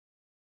lawyer.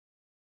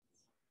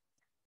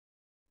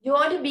 You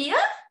want to be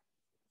a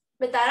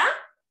Metara?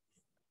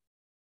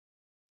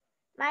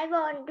 I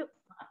want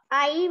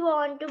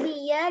to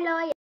be a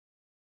lawyer.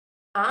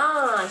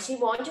 She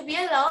wants to be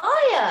a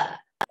lawyer.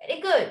 Very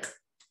good.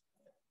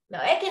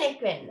 Lawyer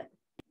කෙනෙක් වෙන්න.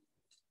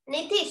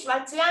 Nitish,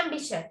 what's your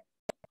ambition?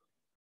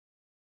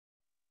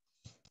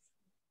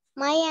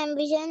 My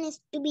ambition is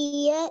to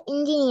be an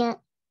engineer.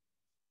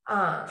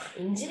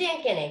 Engineer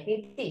කෙනෙක්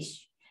Nitish.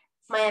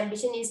 My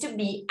ambition is to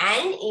be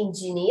an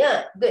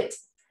engineer. Good.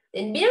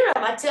 Then Binura,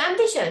 what's your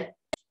ambition?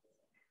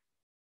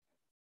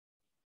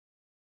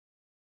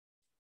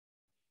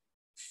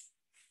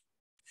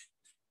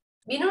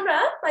 Binura,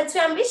 what's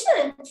your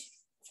ambition?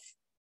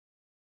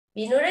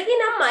 Binura ගේ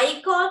නම්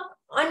mic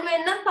on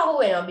වෙන්න පහු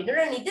වෙනවා.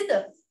 Binura නිතිද?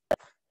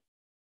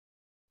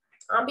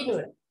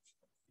 Binura.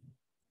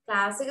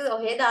 Class එක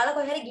ඔහෙ දාලා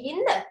කොහේ හරි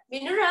ගිහින්ද?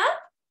 Binura,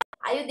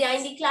 are you there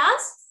in the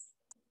class?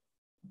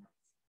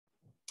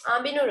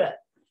 Binura.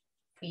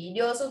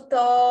 Videos උත්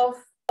off.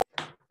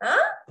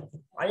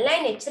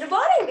 Online එච්චර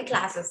boring the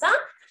classes,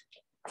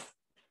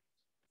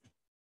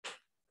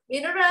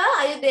 Binura,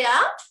 are you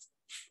there?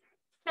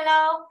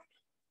 Hello.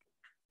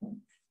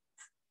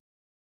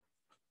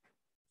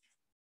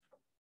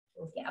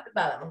 Okay, අපි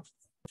බලමු.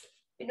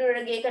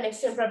 Binura ගේ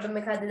connection problem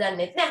එකක්ද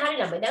දන්නේ නැහැ. හරි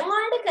ළමයි. දැන්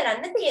ඔයාලට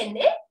කරන්න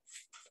තියෙන්නේ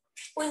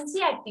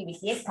පුංචි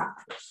ඇක්ටිවිටි එකක්.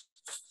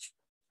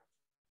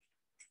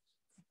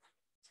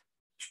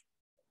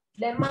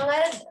 දැන් මම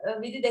අර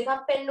විදි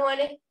දෙකක්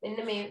පෙන්නුවානේ.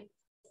 මෙන්න මේ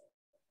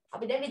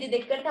අපි දැන් විදි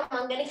දෙකකට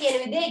තමන් ගැන කියන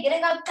විදිහ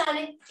ඉගෙන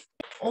ගත්තානේ.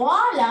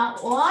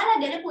 ඔයාලා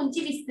ගැන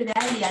පුංචි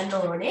විස්තරයක් ලියන්න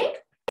ඕනේ.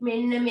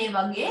 මෙන්න මේ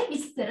වගේ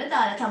විස්තර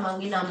දාලා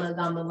තමන්ගේ නම,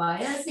 ගම,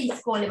 වයස,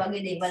 ඉස්කෝලේ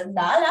වගේ දේවල්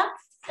දාලා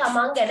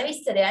තමන් ගැන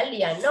විස්තරයක්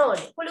ලියන්න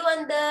ඕනේ.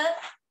 පුළුවන්ද?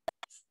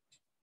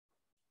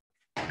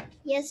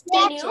 Yes,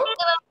 Can you?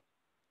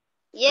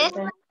 Yes.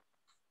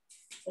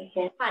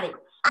 හරි.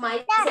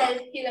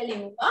 myself කියලා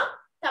ලියුවා.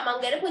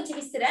 තමන් ගැන පුංචි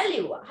විස්තරයක්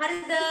ලියුවා.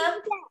 හරිද?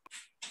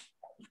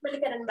 ඉක්මනට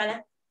කරන්න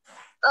බලන්න.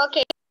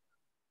 Okay.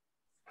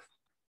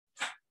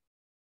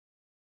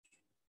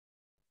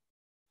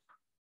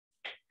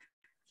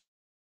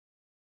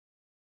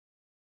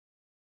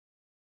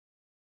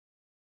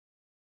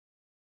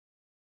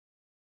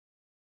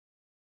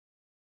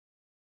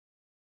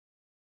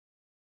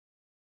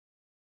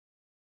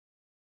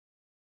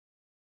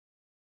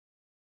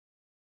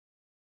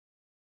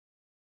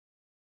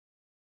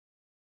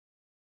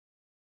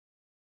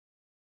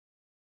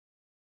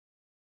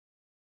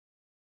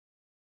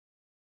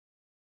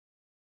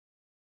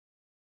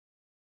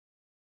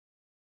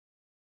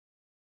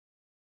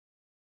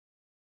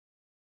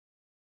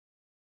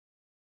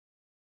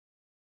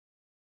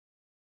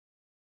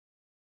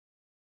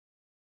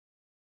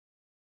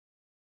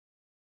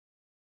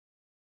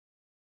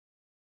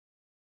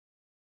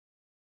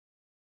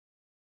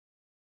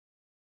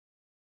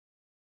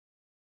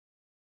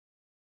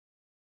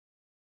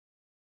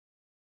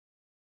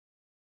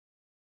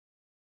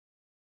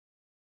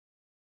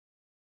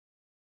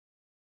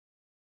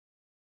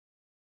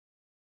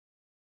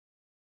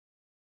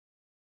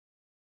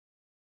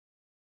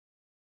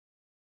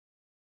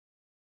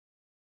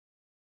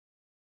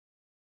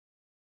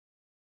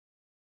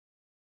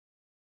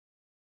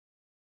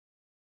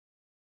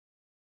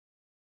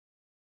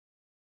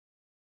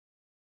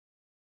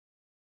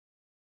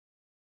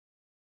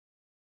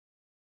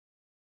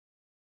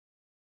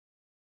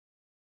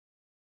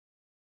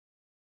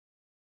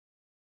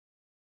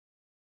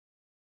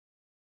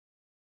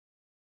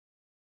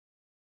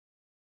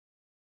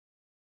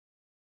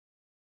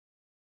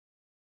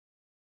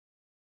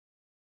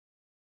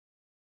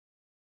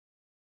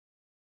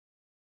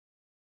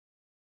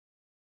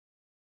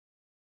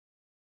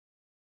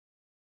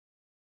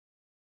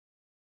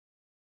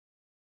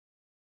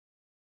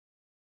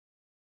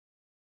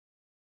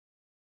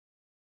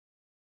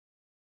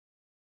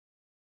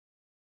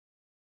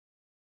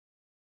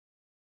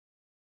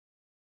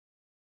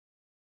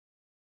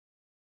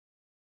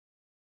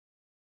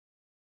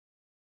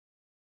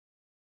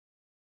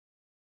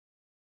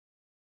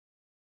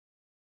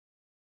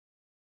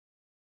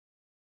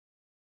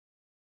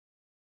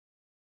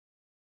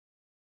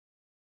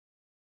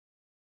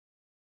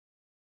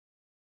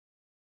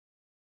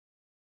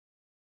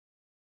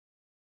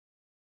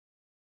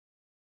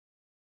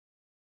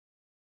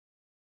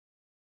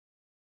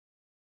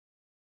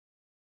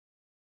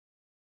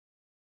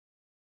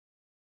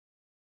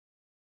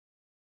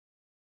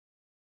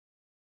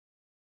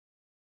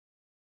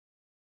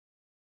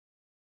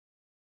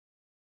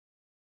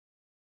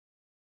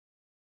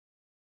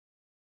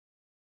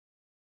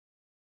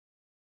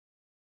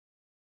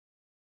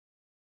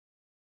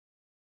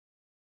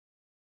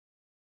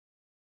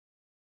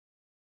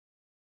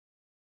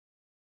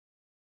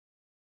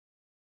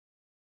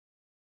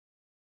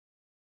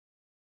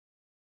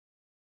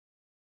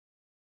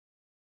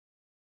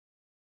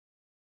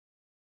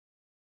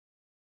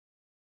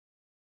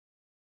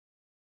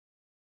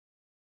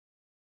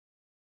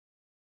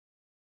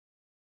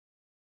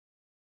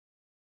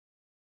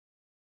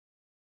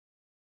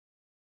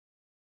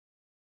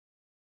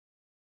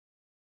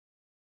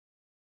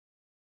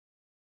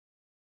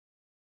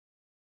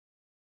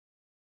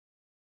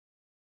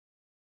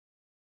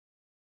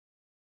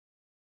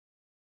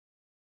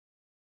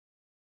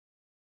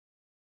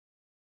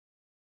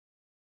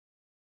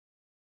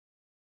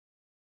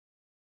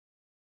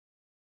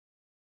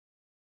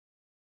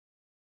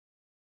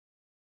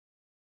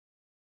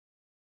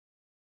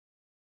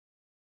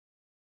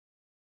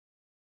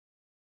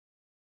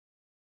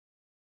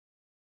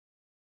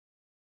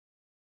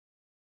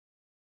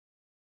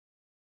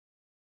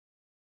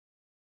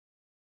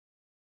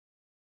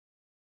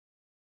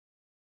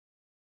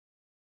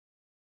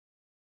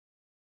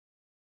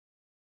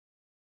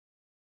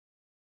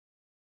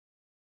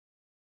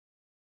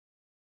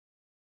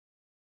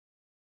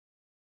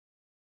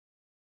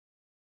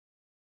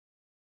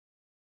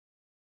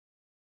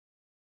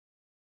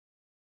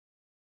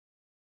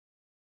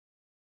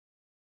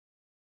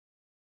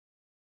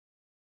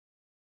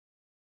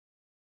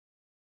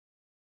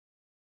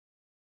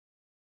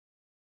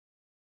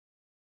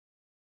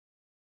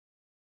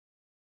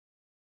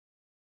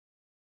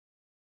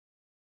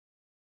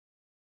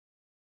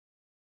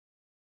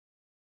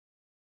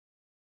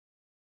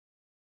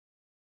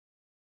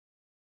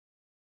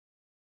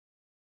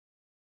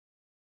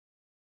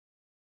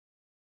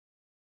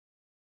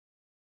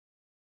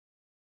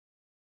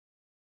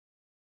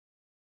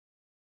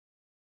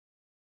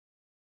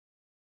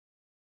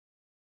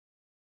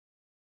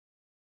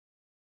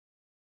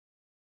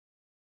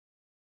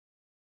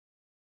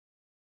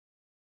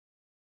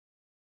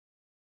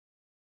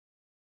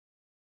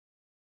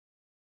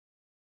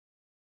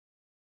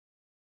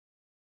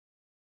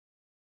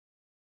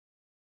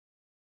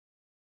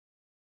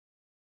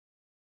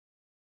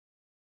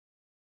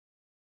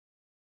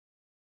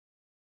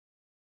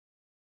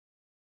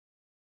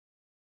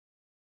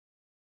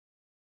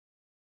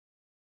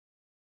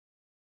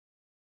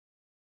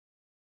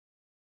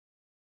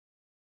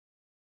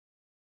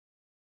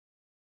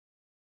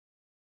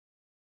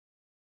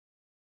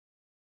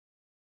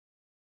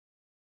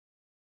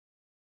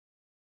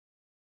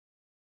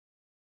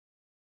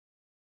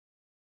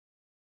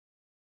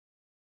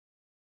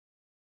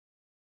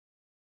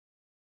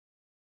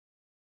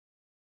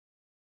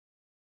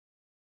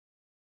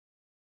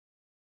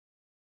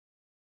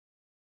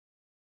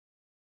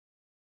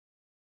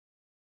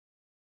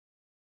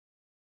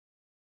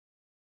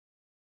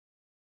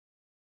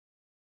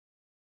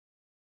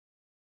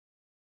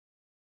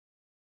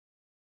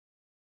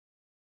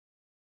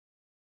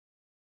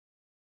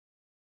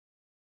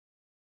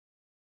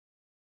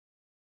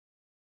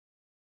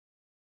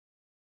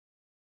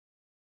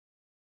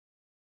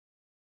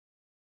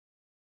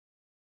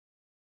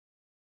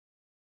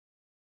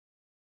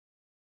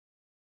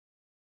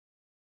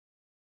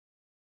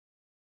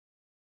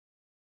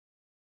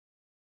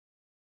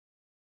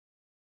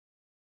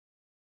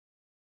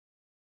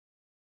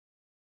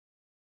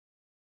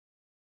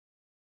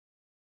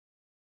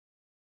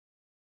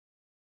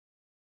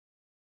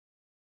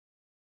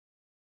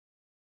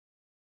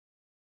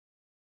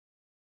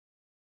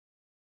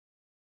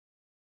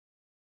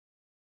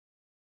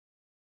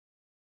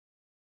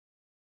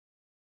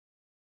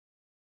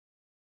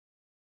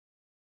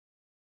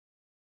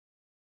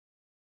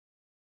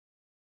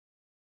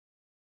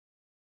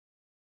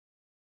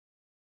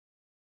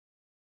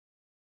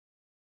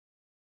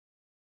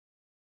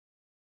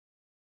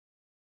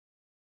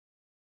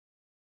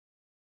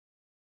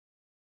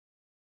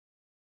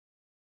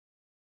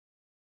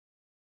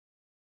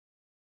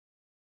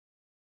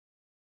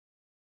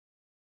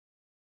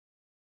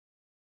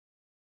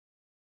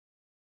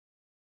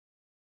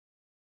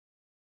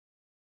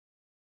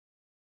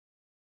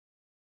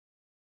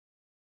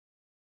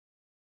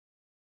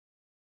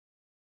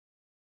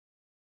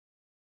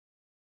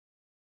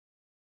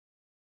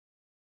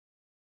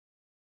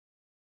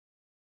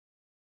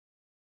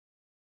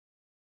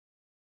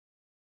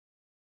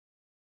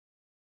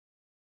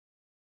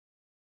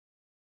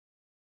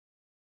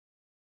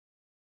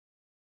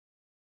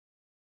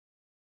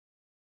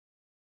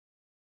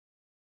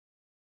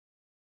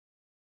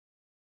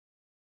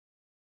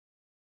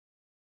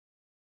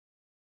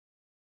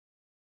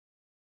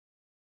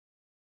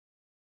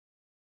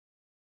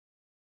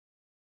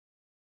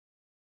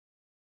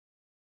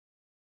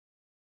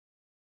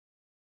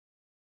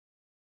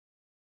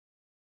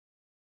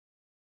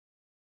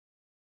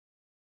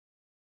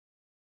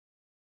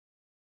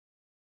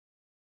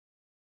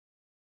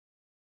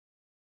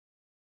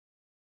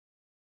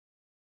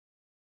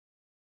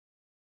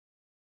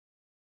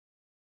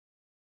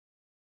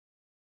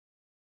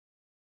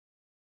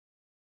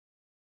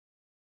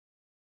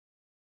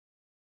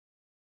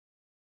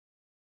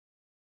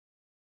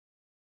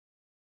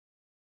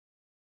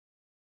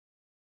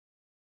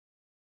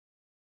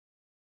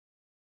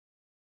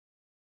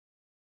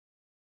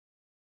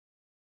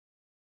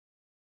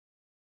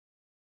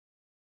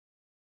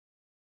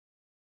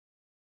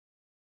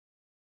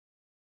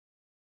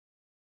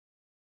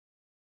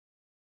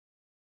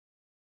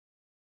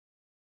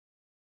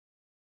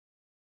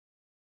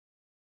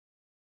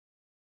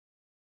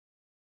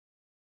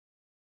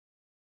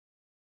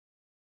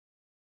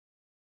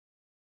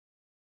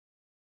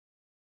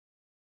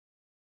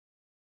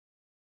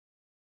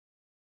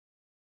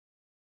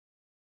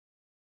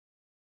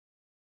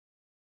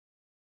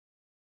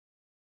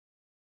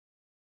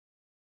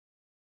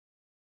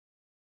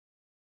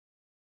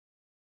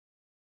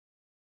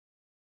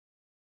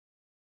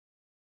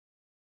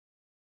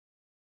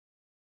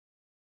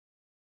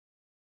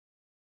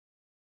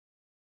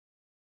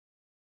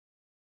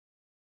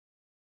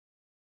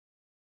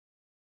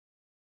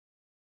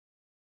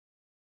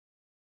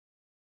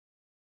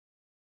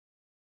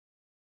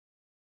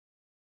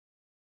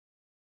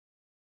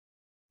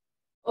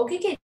 Okay,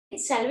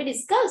 kids, shall we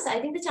discuss? I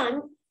think the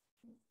time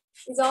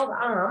is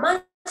over.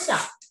 Masha,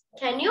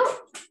 can you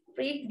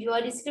read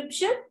your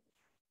description?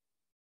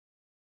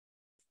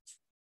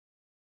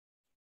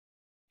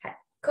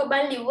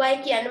 කොබන් ලිව්වයි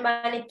කියන්න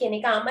බෑනේ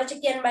කෙනෙක් ආමච්ච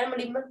කියන්න බෑ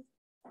මුලින්ම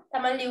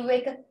තමයි ලිව්ව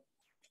එක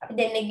අපි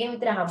දෙන්නෙක්ගෙන්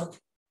විතර අහමු.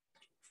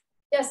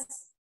 Yes.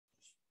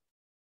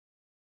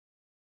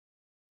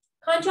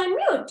 Can't you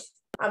unmute?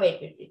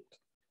 Wait.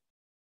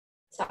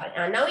 Sorry.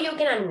 Now you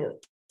can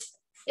unmute.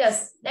 Yes.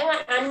 Then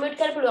unmute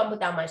කරලා පුළුවන්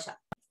පුතා මාෂා.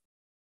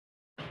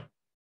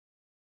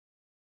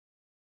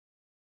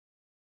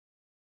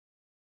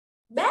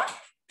 බෑ?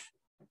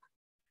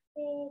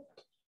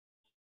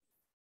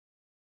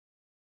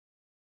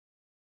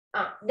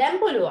 දැන්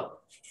පුළුවන්.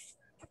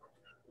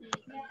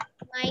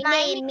 My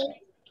name is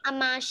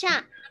Amasha.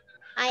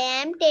 I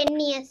am 10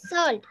 years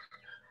old.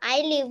 I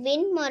live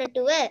in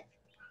Moratuwa.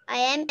 I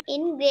am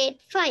in grade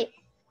 5.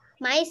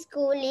 My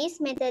school is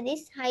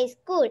Methodist High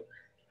School.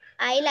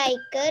 I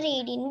like a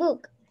reading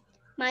book.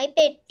 My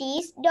pet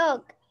is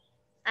dog.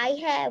 I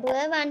have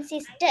one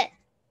sister.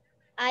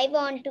 I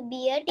want to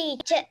be a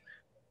teacher.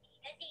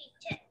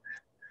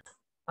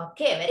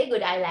 Okay, very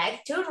good. I like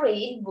to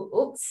read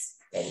books.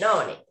 No,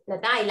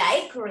 I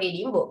like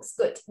reading books.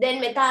 Good.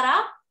 Then Metara.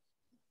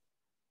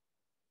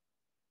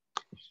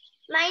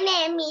 My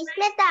name is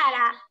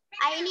Metara.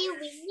 I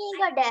live in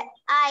Nigoda.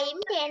 I am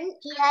 10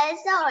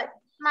 years old.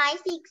 My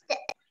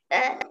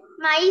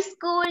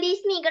school is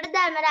Nigoda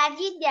Dharmaraj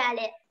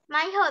Vidyalaya.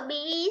 My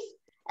hobby is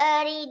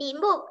reading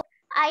book.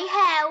 I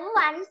have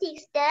one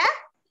sister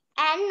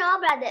and no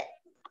brother.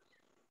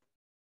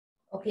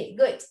 Okay,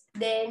 good.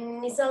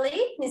 Then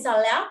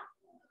Nisalya.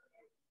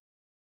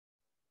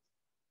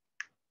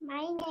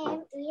 My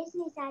name is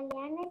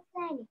Nisalya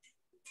Natsani.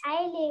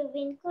 I live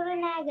in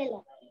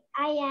Kurunagala.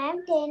 I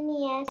am 10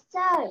 years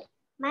old.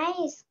 My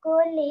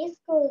school is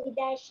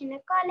ඩසටහන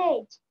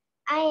College.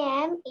 I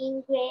am in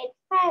grade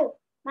 5.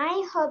 My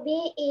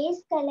hobby is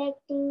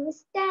collecting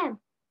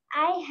stamps.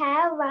 I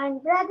have one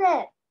brother.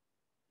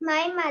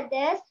 My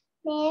mother's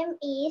name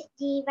is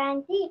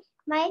Jivanti.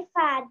 My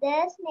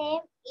father's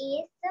name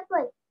is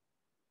Sapul.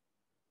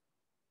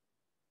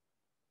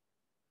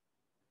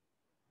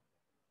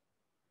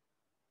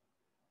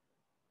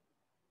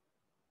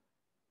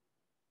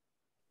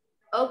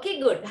 Okay,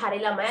 good. හරි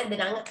ළමයා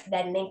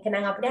දැන් එක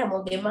නම් අපිට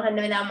හැමෝගෙම අහන්න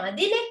වෙලාම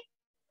අදිනේ.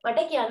 මට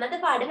කියන්නද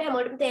පාඩම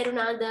හැමෝටම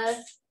තේරුණාද?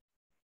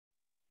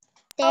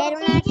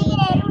 තේරුණා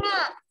තේරුණා.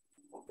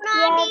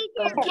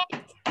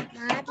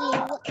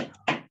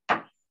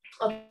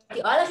 Okay,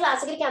 ඔයාලා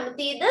ක්ලාස් එකට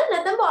කැමතිද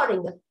නැත්නම්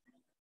බෝරින්ග්ද?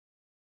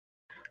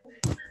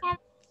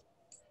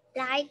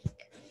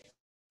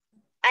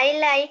 I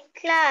like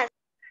class.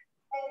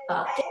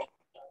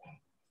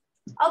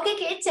 Okay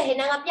kids,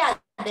 එහෙනම් අපි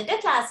අදට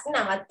ක්ලාස් එක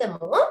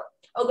නවත්තමු.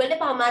 ඔයගොල්ලෝ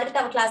පහමාරට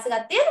තව ක්ලාස් එකක්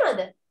තියෙනවද?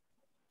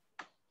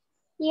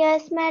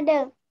 Yes,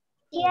 madam.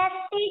 Yes,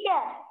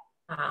 teacher.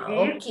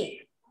 Okay.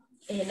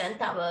 එහෙනම්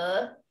තව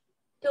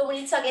 2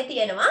 minutes වගේ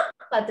තියෙනවා.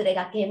 වතුර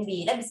එකක් එහෙම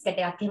බීලා බිස්කට්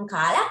එකක් එහෙම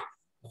කාලා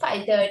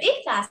 5:30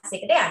 ක්ලාස්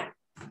එකට යන්න.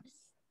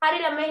 හරි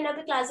ළමයි එහෙනම්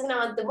අපි ක්ලාස් එක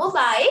නවත්තමු.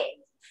 Bye.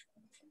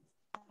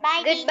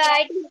 Bye.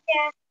 Goodbye,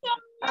 teacher.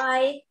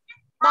 Bye.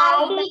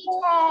 Bye,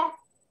 teacher.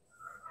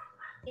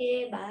 Okay,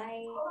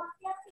 bye.